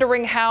and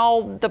wondering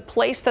how the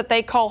place that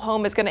they call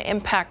home is going to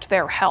impact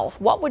their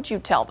health. What would you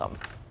tell them?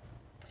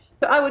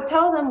 So I would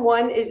tell them,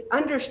 one is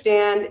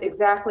understand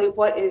exactly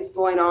what is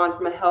going on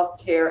from a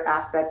healthcare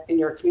aspect in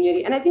your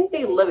community. And I think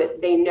they live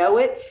it, they know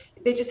it,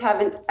 they just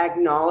haven't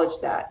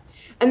acknowledged that.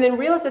 And then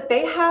realize that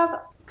they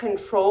have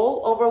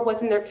control over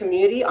what's in their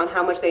community on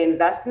how much they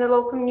invest in the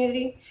local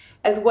community,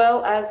 as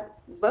well as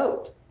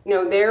vote. You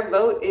know, their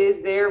vote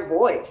is their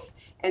voice.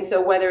 And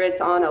so whether it's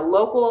on a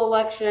local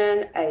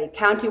election, a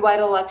countywide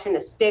election, a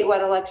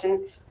statewide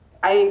election,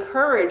 I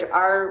encourage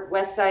our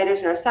West Siders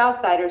and our South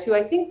Siders, who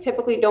I think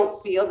typically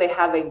don't feel they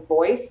have a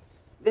voice,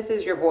 this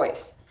is your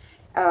voice,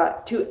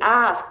 to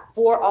ask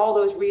for all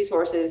those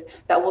resources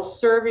that will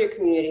serve your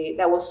community,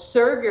 that will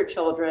serve your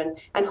children,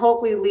 and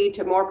hopefully lead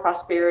to more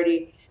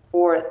prosperity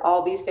for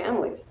all these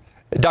families.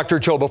 Dr.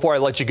 Cho, before I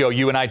let you go,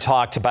 you and I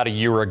talked about a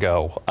year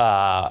ago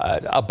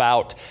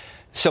about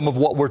some of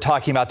what we're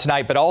talking about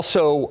tonight, but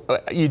also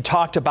you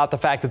talked about the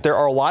fact that there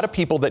are a lot of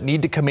people that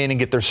need to come in and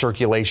get their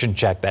circulation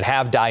checked, that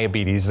have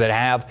diabetes, that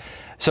have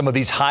some of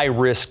these high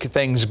risk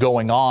things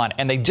going on,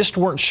 and they just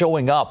weren't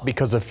showing up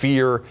because of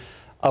fear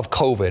of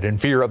COVID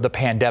and fear of the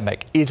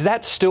pandemic. Is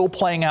that still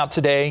playing out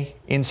today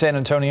in San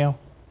Antonio?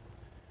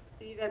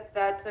 See,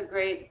 that's a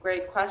great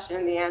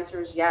question. The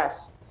answer is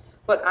yes.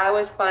 What I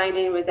was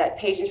finding was that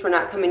patients were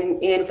not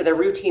coming in for the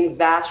routine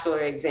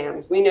vascular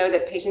exams. We know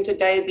that patients with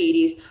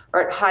diabetes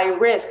are at high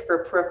risk for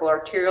peripheral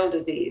arterial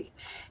disease.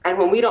 And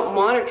when we don't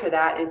monitor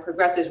that and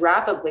progresses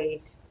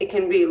rapidly, it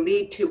can really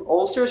lead to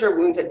ulcers or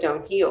wounds that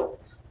don't heal.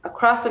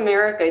 Across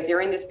America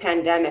during this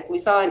pandemic, we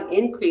saw an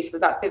increase of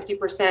about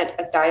 50%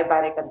 of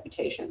diabetic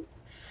amputations.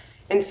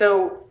 And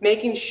so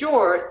making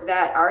sure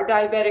that our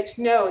diabetics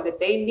know that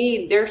they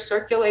need their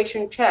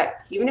circulation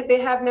checked, even if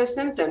they have no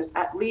symptoms,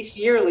 at least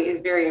yearly is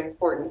very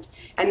important,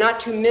 and not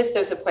to miss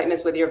those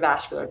appointments with your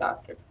vascular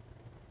doctor.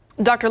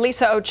 Dr.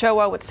 Lisa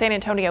Ochoa with San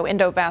Antonio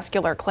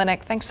Endovascular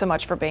Clinic, thanks so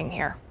much for being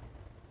here.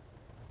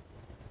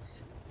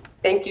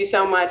 Thank you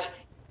so much.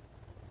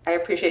 I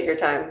appreciate your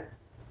time.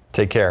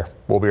 Take care.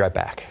 We'll be right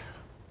back.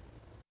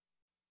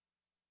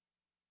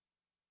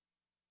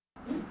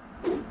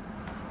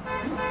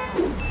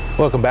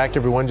 Welcome back,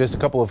 everyone. Just a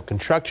couple of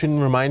construction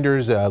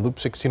reminders. Loop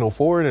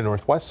 1604 in the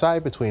northwest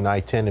side between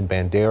I-10 and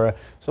Bandera.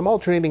 Some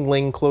alternating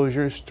lane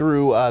closures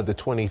through the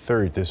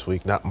 23rd this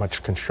week. Not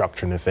much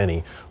construction, if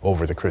any,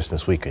 over the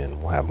Christmas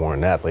weekend. We'll have more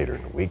on that later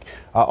in the week.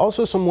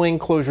 Also, some lane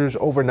closures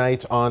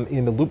overnight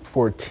in the Loop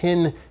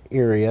 410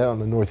 area on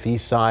the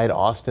northeast side,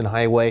 Austin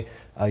Highway.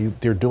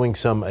 They're doing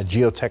some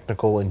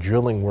geotechnical and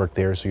drilling work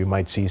there, so you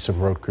might see some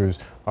road crews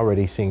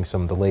already seeing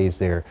some delays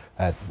there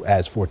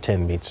as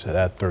 410 meets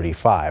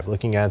 35.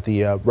 Looking at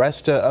the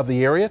rest of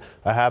the area,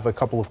 I have a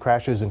couple of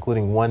crashes,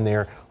 including one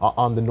there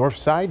on the north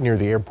side near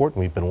the airport,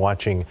 and we've been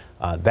watching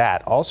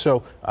that.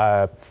 Also,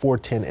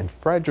 410 in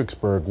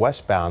Fredericksburg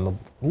westbound,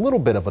 a little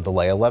bit of a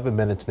delay, 11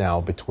 minutes now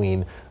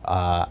between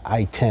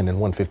I-10 and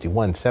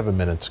 151, 7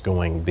 minutes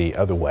going the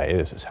other way.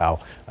 This is how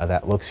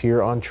that looks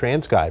here on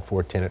TransGuide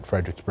 410 at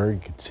Fredericksburg.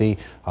 You can see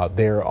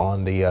there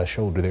on the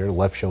shoulder there, the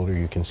left shoulder,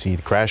 you can see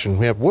the crash. And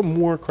we have one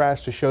more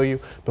crash to show you.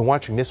 Been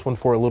watching this one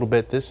for a little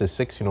bit. This is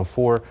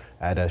 1604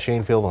 at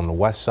Shanefield on the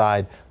west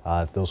side.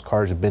 Those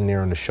cars have been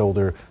there on the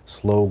shoulder,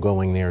 slow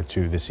going there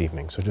too this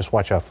evening. So just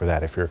watch out for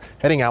that if you're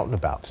heading out and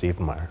about.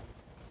 Stephen Meyer.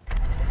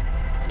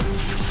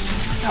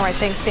 All right,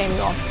 thanks,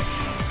 Samuel.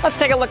 Let's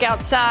take a look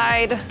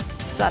outside.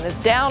 Sun is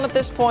down at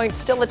this point,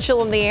 still a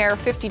chill in the air,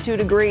 52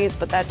 degrees,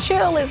 but that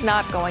chill is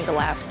not going to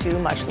last too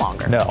much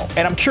longer. No.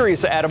 And I'm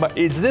curious, Adam,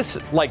 is this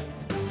like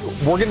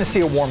we're going to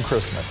see a warm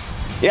Christmas?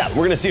 Yeah, we're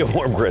going to see a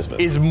warm Christmas.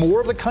 Is more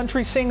of the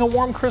country seeing a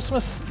warm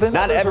Christmas than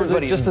not others,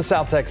 everybody? Or is it just a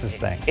South Texas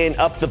thing? And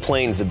up the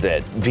plains a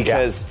bit,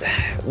 because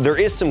there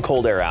is some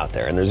cold air out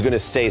there, and there's going to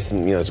stay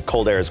some,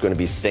 cold air is going to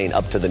be staying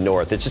up to the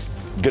north. It's just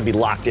going to be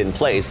locked in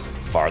place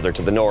farther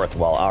to the north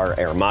while our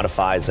air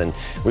modifies, and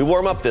we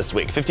warm up this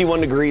week.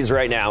 51 degrees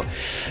right now.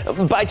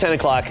 By 10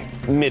 o'clock,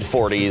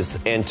 mid-40s,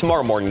 and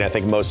tomorrow morning, I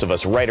think most of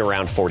us right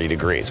around 40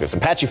 degrees. We have some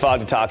patchy fog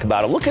to talk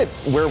about. A look at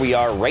where we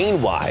are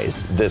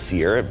rain-wise this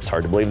year. It's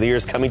hard to believe the year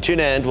is coming to an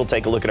end. We'll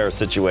take a look at our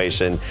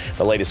situation,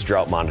 the latest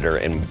drought monitor,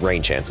 and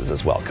rain chances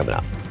as well coming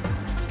up.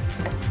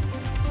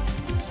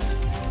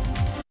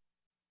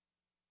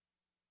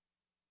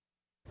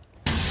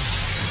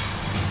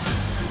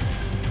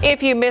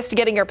 If you missed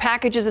getting your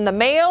packages in the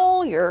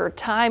mail, your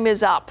time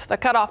is up. The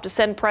cutoff to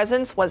send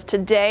presents was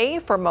today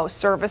for most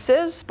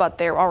services, but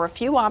there are a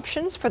few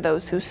options for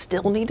those who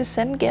still need to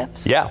send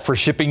gifts. Yeah, for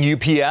shipping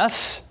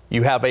UPS,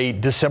 you have a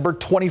December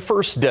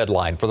 21st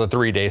deadline for the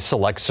 3-day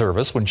select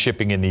service when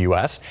shipping in the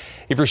U.S.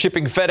 If you're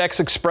shipping FedEx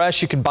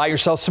Express, you can buy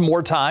yourself some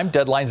more time.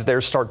 Deadlines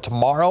there start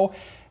tomorrow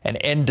and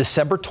end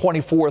December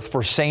 24th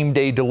for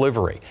same-day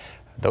delivery.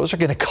 Those are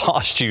going to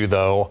cost you,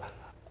 though,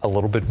 a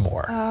little bit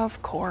more.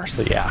 Of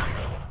course. But yeah.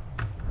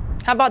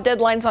 How about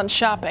deadlines on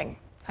shopping?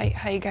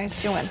 How you guys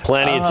doing?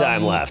 Plenty of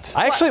time left.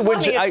 I actually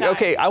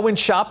I went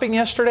shopping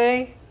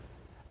yesterday,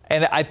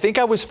 and I think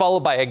I was followed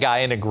by a guy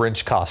in a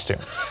Grinch costume.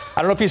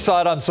 I don't know if you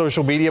saw it on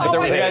social media, but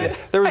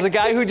there was a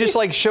guy who just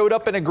like showed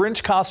up in a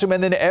Grinch costume,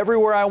 and then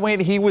everywhere I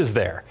went, he was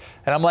there.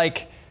 And I'm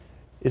like,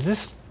 is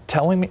this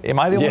telling me?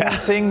 Am I the only one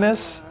seeing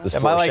this? This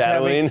am I like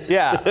foreshadowing?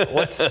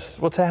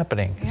 what's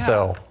happening? Yeah.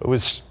 So it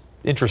was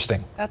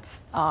interesting.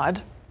 That's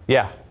odd.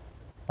 Yeah.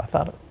 I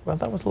thought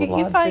it was a little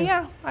odd too.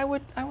 Yeah, I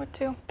would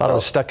too. Thought I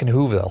was stuck in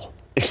Whoville.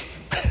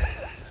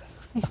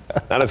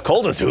 Not as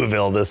cold as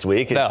Whoville this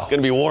week. It's going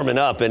to be warming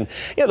up, and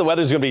the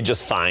weather's going to be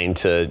just fine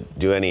to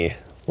do any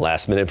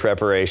last-minute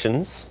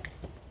preparations.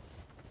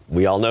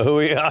 We all know who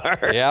we are.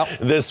 Yep.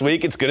 This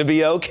week, it's going to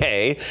be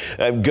okay.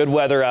 Good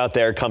weather out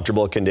there,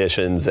 comfortable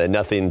conditions, and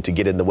nothing to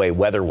get in the way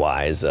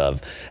weather-wise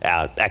of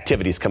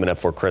activities coming up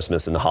for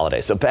Christmas and the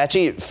holidays. So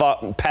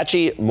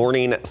patchy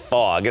morning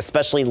fog,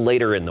 especially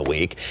later in the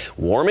week.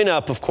 Warming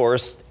up, of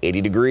course,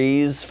 80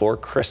 degrees for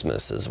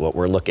Christmas is what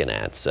we're looking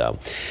at. So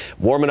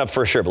warming up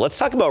for sure. But let's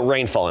talk about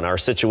rainfall in our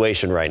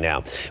situation right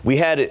now. We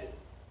had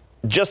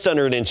just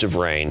under an inch of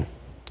rain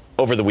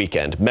over the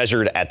weekend,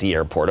 measured at the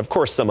airport. Of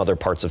course, some other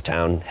parts of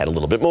town had a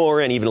little bit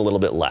more and even a little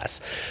bit less.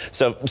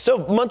 So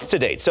month to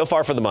date, so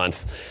far for the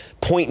month,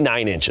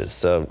 0.9 inches,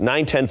 so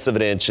 9/10 of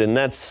an inch, and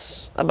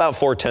that's about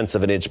 4/10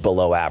 of an inch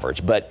below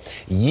average. But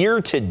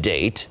year to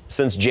date,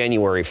 since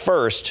January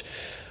 1st,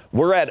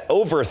 we're at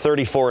over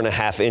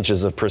 34.5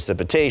 inches of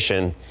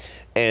precipitation,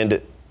 and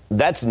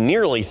that's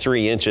nearly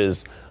 3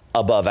 inches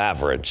above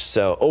average.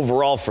 So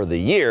overall for the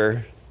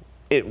year,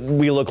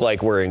 we look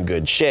like we're in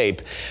good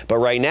shape. But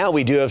right now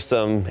we do have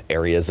some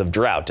areas of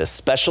drought,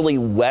 especially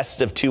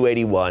west of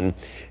 281.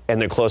 And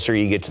the closer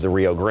you get to the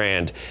Rio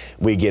Grande,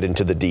 we get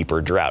into the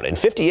deeper drought. And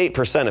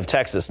 58% of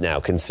Texas now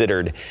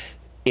considered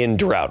in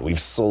drought. We've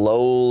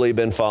slowly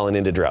been falling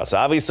into drought. So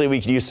obviously we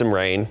could use some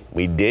rain.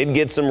 We did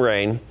get some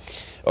rain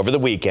over the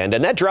weekend.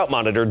 And that drought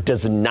monitor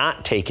does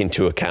not take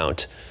into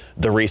account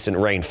the recent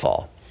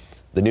rainfall.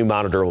 The new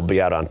monitor will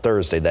be out on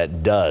Thursday.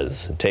 That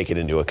does take it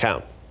into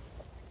account.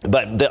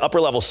 But the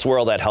upper level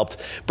swirl that helped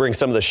bring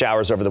some of the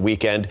showers over the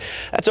weekend,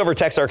 that's over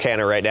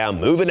Texarkana right now,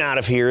 moving out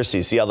of here. So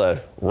you see all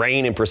the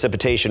rain and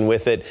precipitation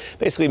with it,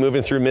 basically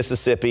moving through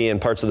Mississippi and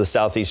parts of the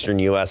southeastern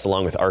U.S.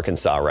 along with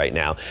Arkansas right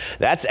now.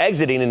 That's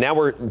exiting, and now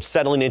we're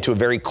settling into a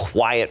very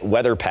quiet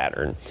weather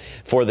pattern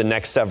for the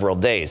next several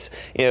days.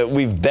 You know,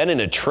 we've been in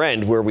a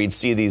trend where we'd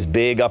see these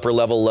big upper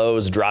level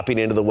lows dropping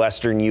into the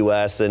western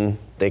U.S. and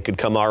they could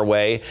come our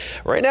way.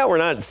 Right now, we're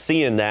not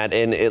seeing that,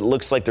 and it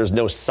looks like there's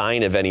no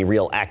sign of any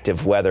real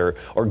active weather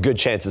or good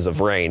chances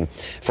of rain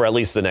for at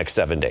least the next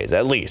 7 days,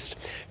 at least.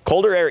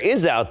 Colder air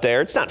is out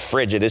there. It's not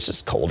frigid. It's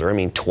just colder. I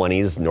mean,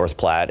 20s, North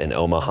Platte and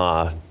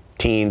Omaha,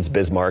 teens,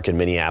 Bismarck and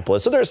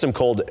Minneapolis. So there's some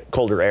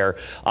colder air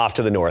off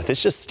to the north.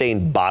 It's just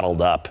staying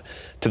bottled up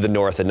to the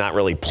north and not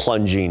really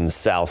plunging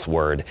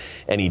southward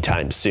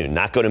anytime soon.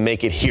 Not going to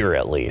make it here,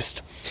 at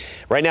least.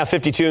 Right now,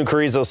 52 in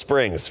Carrizo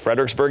Springs,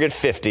 Fredericksburg at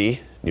 50,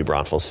 New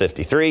Braunfels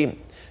 53,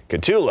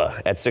 Cotulla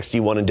at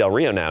 61, and Del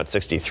Rio now at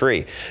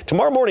 63.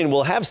 Tomorrow morning,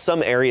 we'll have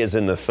some areas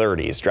in the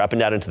 30s, dropping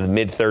down into the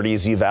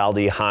mid-30s,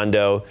 Uvalde,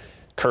 Hondo,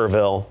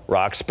 Kerrville,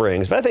 Rock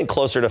Springs, but I think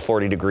closer to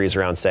 40 degrees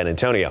around San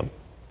Antonio.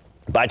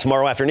 By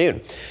tomorrow afternoon,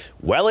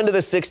 well into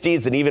the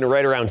 60s and even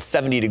right around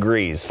 70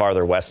 degrees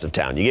farther west of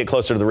town. You get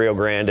closer to the Rio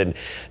Grande and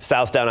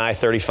south down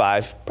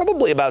I-35,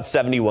 probably about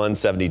 71,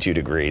 72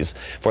 degrees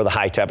for the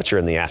high temperature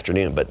in the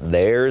afternoon. But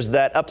there's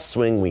that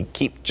upswing. We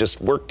keep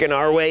just working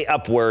our way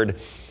upward.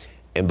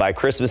 And by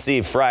Christmas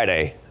Eve,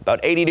 Friday, about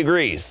 80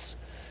 degrees.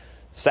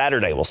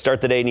 Saturday, we'll start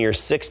the day near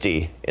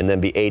 60 and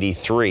then be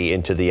 83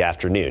 into the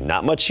afternoon.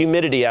 Not much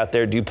humidity out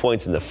there, dew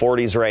points in the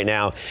 40s right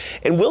now.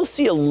 And we'll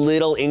see a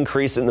little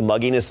increase in the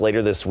mugginess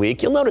later this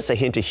week. You'll notice a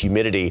hint of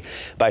humidity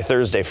by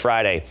Thursday,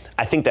 Friday.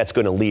 I think that's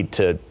going to lead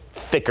to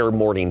thicker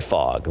morning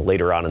fog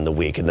later on in the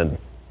week and then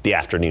the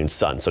afternoon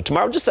sun. So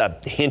tomorrow, just a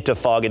hint of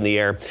fog in the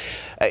air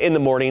in the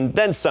morning,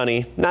 then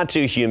sunny, not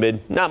too humid,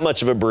 not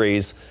much of a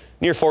breeze,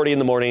 near 40 in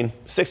the morning,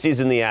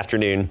 60s in the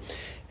afternoon.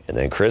 And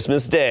then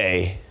Christmas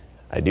Day,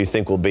 I do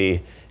think will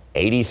be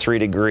 83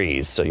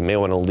 degrees, so you may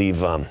want to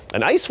leave an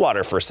ice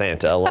water for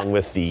Santa along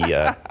with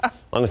the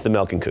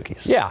milk and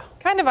cookies. Yeah.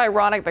 Kind of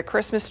ironic the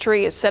Christmas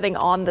tree is setting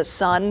on the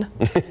sun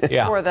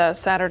for the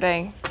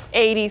Saturday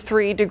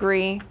 83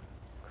 degree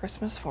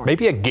Christmas forest.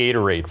 Maybe a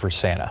Gatorade for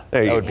Santa.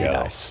 There you that would go. be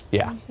nice.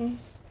 Yeah. In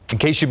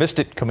case you missed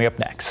it, coming up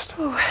next.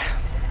 Ooh.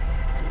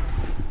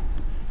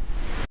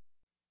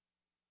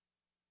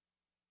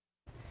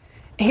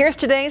 Here's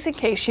today's In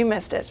Case You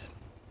Missed It.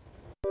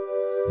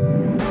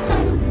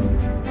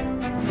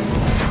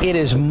 It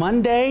is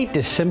Monday,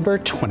 December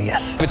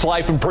 20th. It's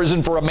life in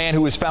prison for a man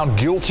who was found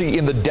guilty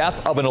in the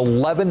death of an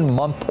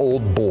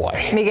 11-month-old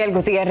boy. Miguel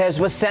Gutierrez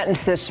was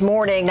sentenced this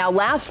morning. Now,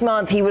 last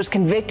month, he was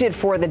convicted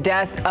for the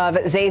death of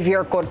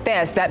Xavier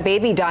Cortez. That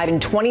baby died in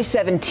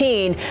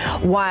 2017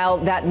 while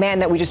that man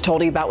that we just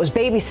told you about was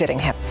babysitting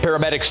him.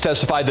 Paramedics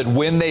testified that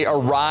when they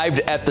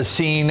arrived at the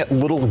scene,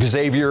 little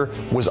Xavier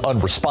was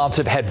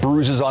unresponsive, had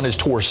bruises on his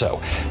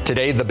torso.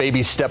 Today, the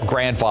baby's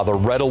step-grandfather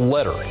read a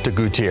letter to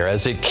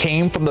Gutierrez. It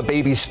came from the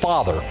baby's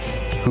father,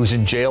 who's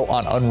in jail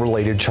on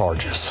unrelated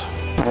charges.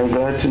 I'm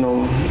glad to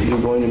know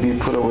you're going to be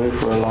put away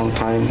for a long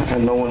time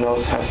and no one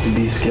else has to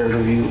be scared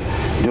of you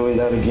doing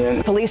that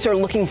again. Police are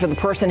looking for the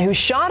person who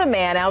shot a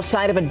man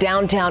outside of a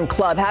downtown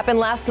club. Happened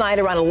last night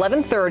around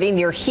 11:30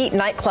 near Heat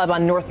nightclub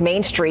on North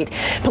Main Street.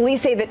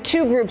 Police say that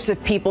two groups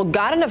of people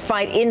got in a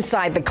fight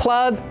inside the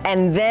club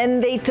and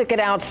then they took it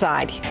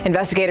outside.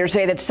 Investigators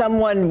say that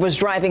someone was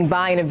driving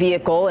by in a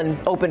vehicle and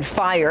opened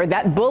fire.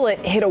 That bullet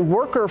hit a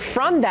worker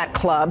from that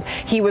club.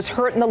 He was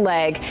hurt in the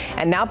leg,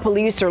 and now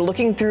police are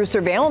looking through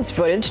surveillance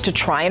footage to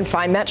try and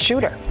find that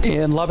shooter.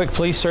 In Lubbock,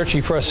 police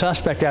searching for a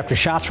suspect after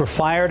shots were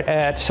fired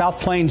at South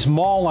Plains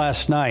Mall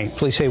last night.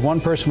 Police say one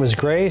person was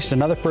grazed,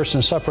 another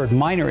person suffered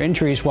minor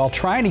injuries while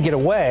trying to get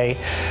away.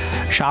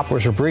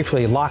 Shoppers were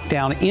briefly locked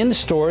down in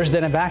stores,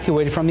 then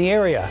evacuated from the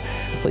area.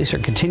 Police are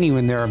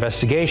continuing their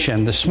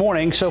investigation. This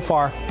morning, so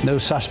far, no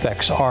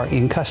suspects are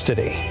in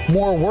custody.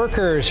 More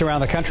workers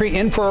around the country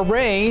in for a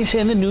raise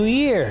in the new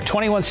year.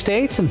 21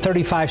 states and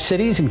 35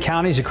 cities and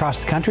counties across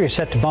the country are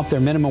set to bump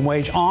their minimum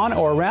wage on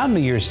or around New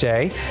Year's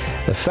Day.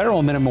 The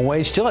federal minimum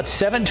wage still at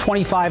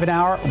 $7.25 an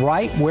hour,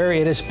 right where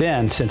it has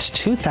been since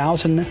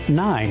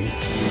 2009.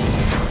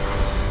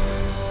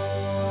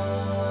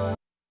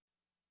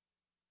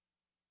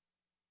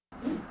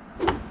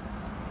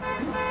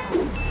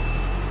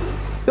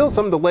 Still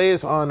some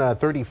delays on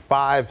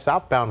 35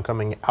 southbound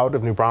coming out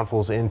of New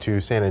Braunfels into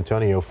San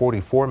Antonio.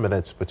 44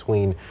 minutes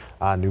between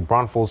New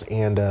Braunfels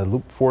and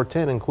Loop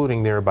 410,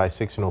 including there by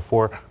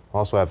 604.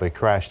 Also have a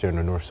crash there on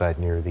the north side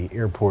near the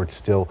airport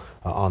still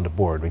on the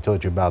board. We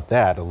told you about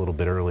that a little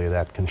bit earlier,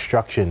 that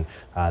construction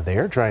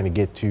there trying to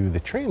get to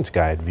the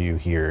TransGuide view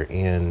here,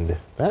 and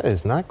that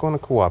is not going to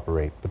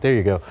cooperate. But there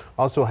you go.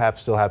 Also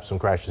still have some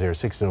crashes here,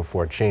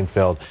 1604 at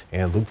Shanefield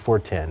and Loop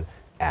 410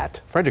 at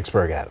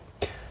Fredericksburg. Adam.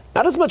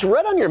 Not as much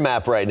red on your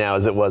map right now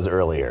as it was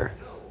earlier.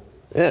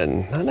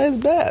 And not as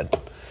bad.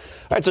 All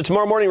right, so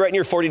tomorrow morning, right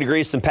near 40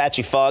 degrees, some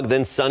patchy fog,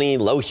 then sunny,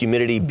 low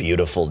humidity,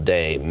 beautiful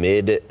day,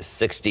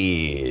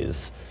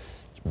 mid-60s.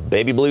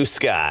 Baby blue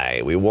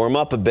sky. We warm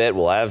up a bit.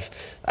 We'll have,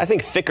 I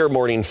think, thicker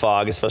morning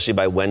fog, especially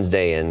by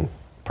Wednesday and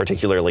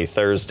particularly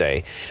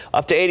Thursday.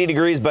 Up to 80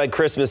 degrees by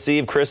Christmas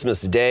Eve,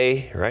 Christmas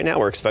Day. Right now,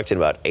 we're expecting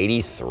about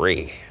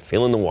 83.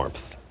 Feeling the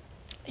warmth.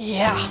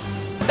 Yeah.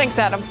 Thanks,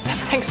 Adam.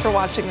 Thanks for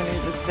watching the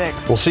news at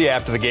 6. We'll see you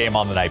after the game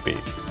on the Night Beat.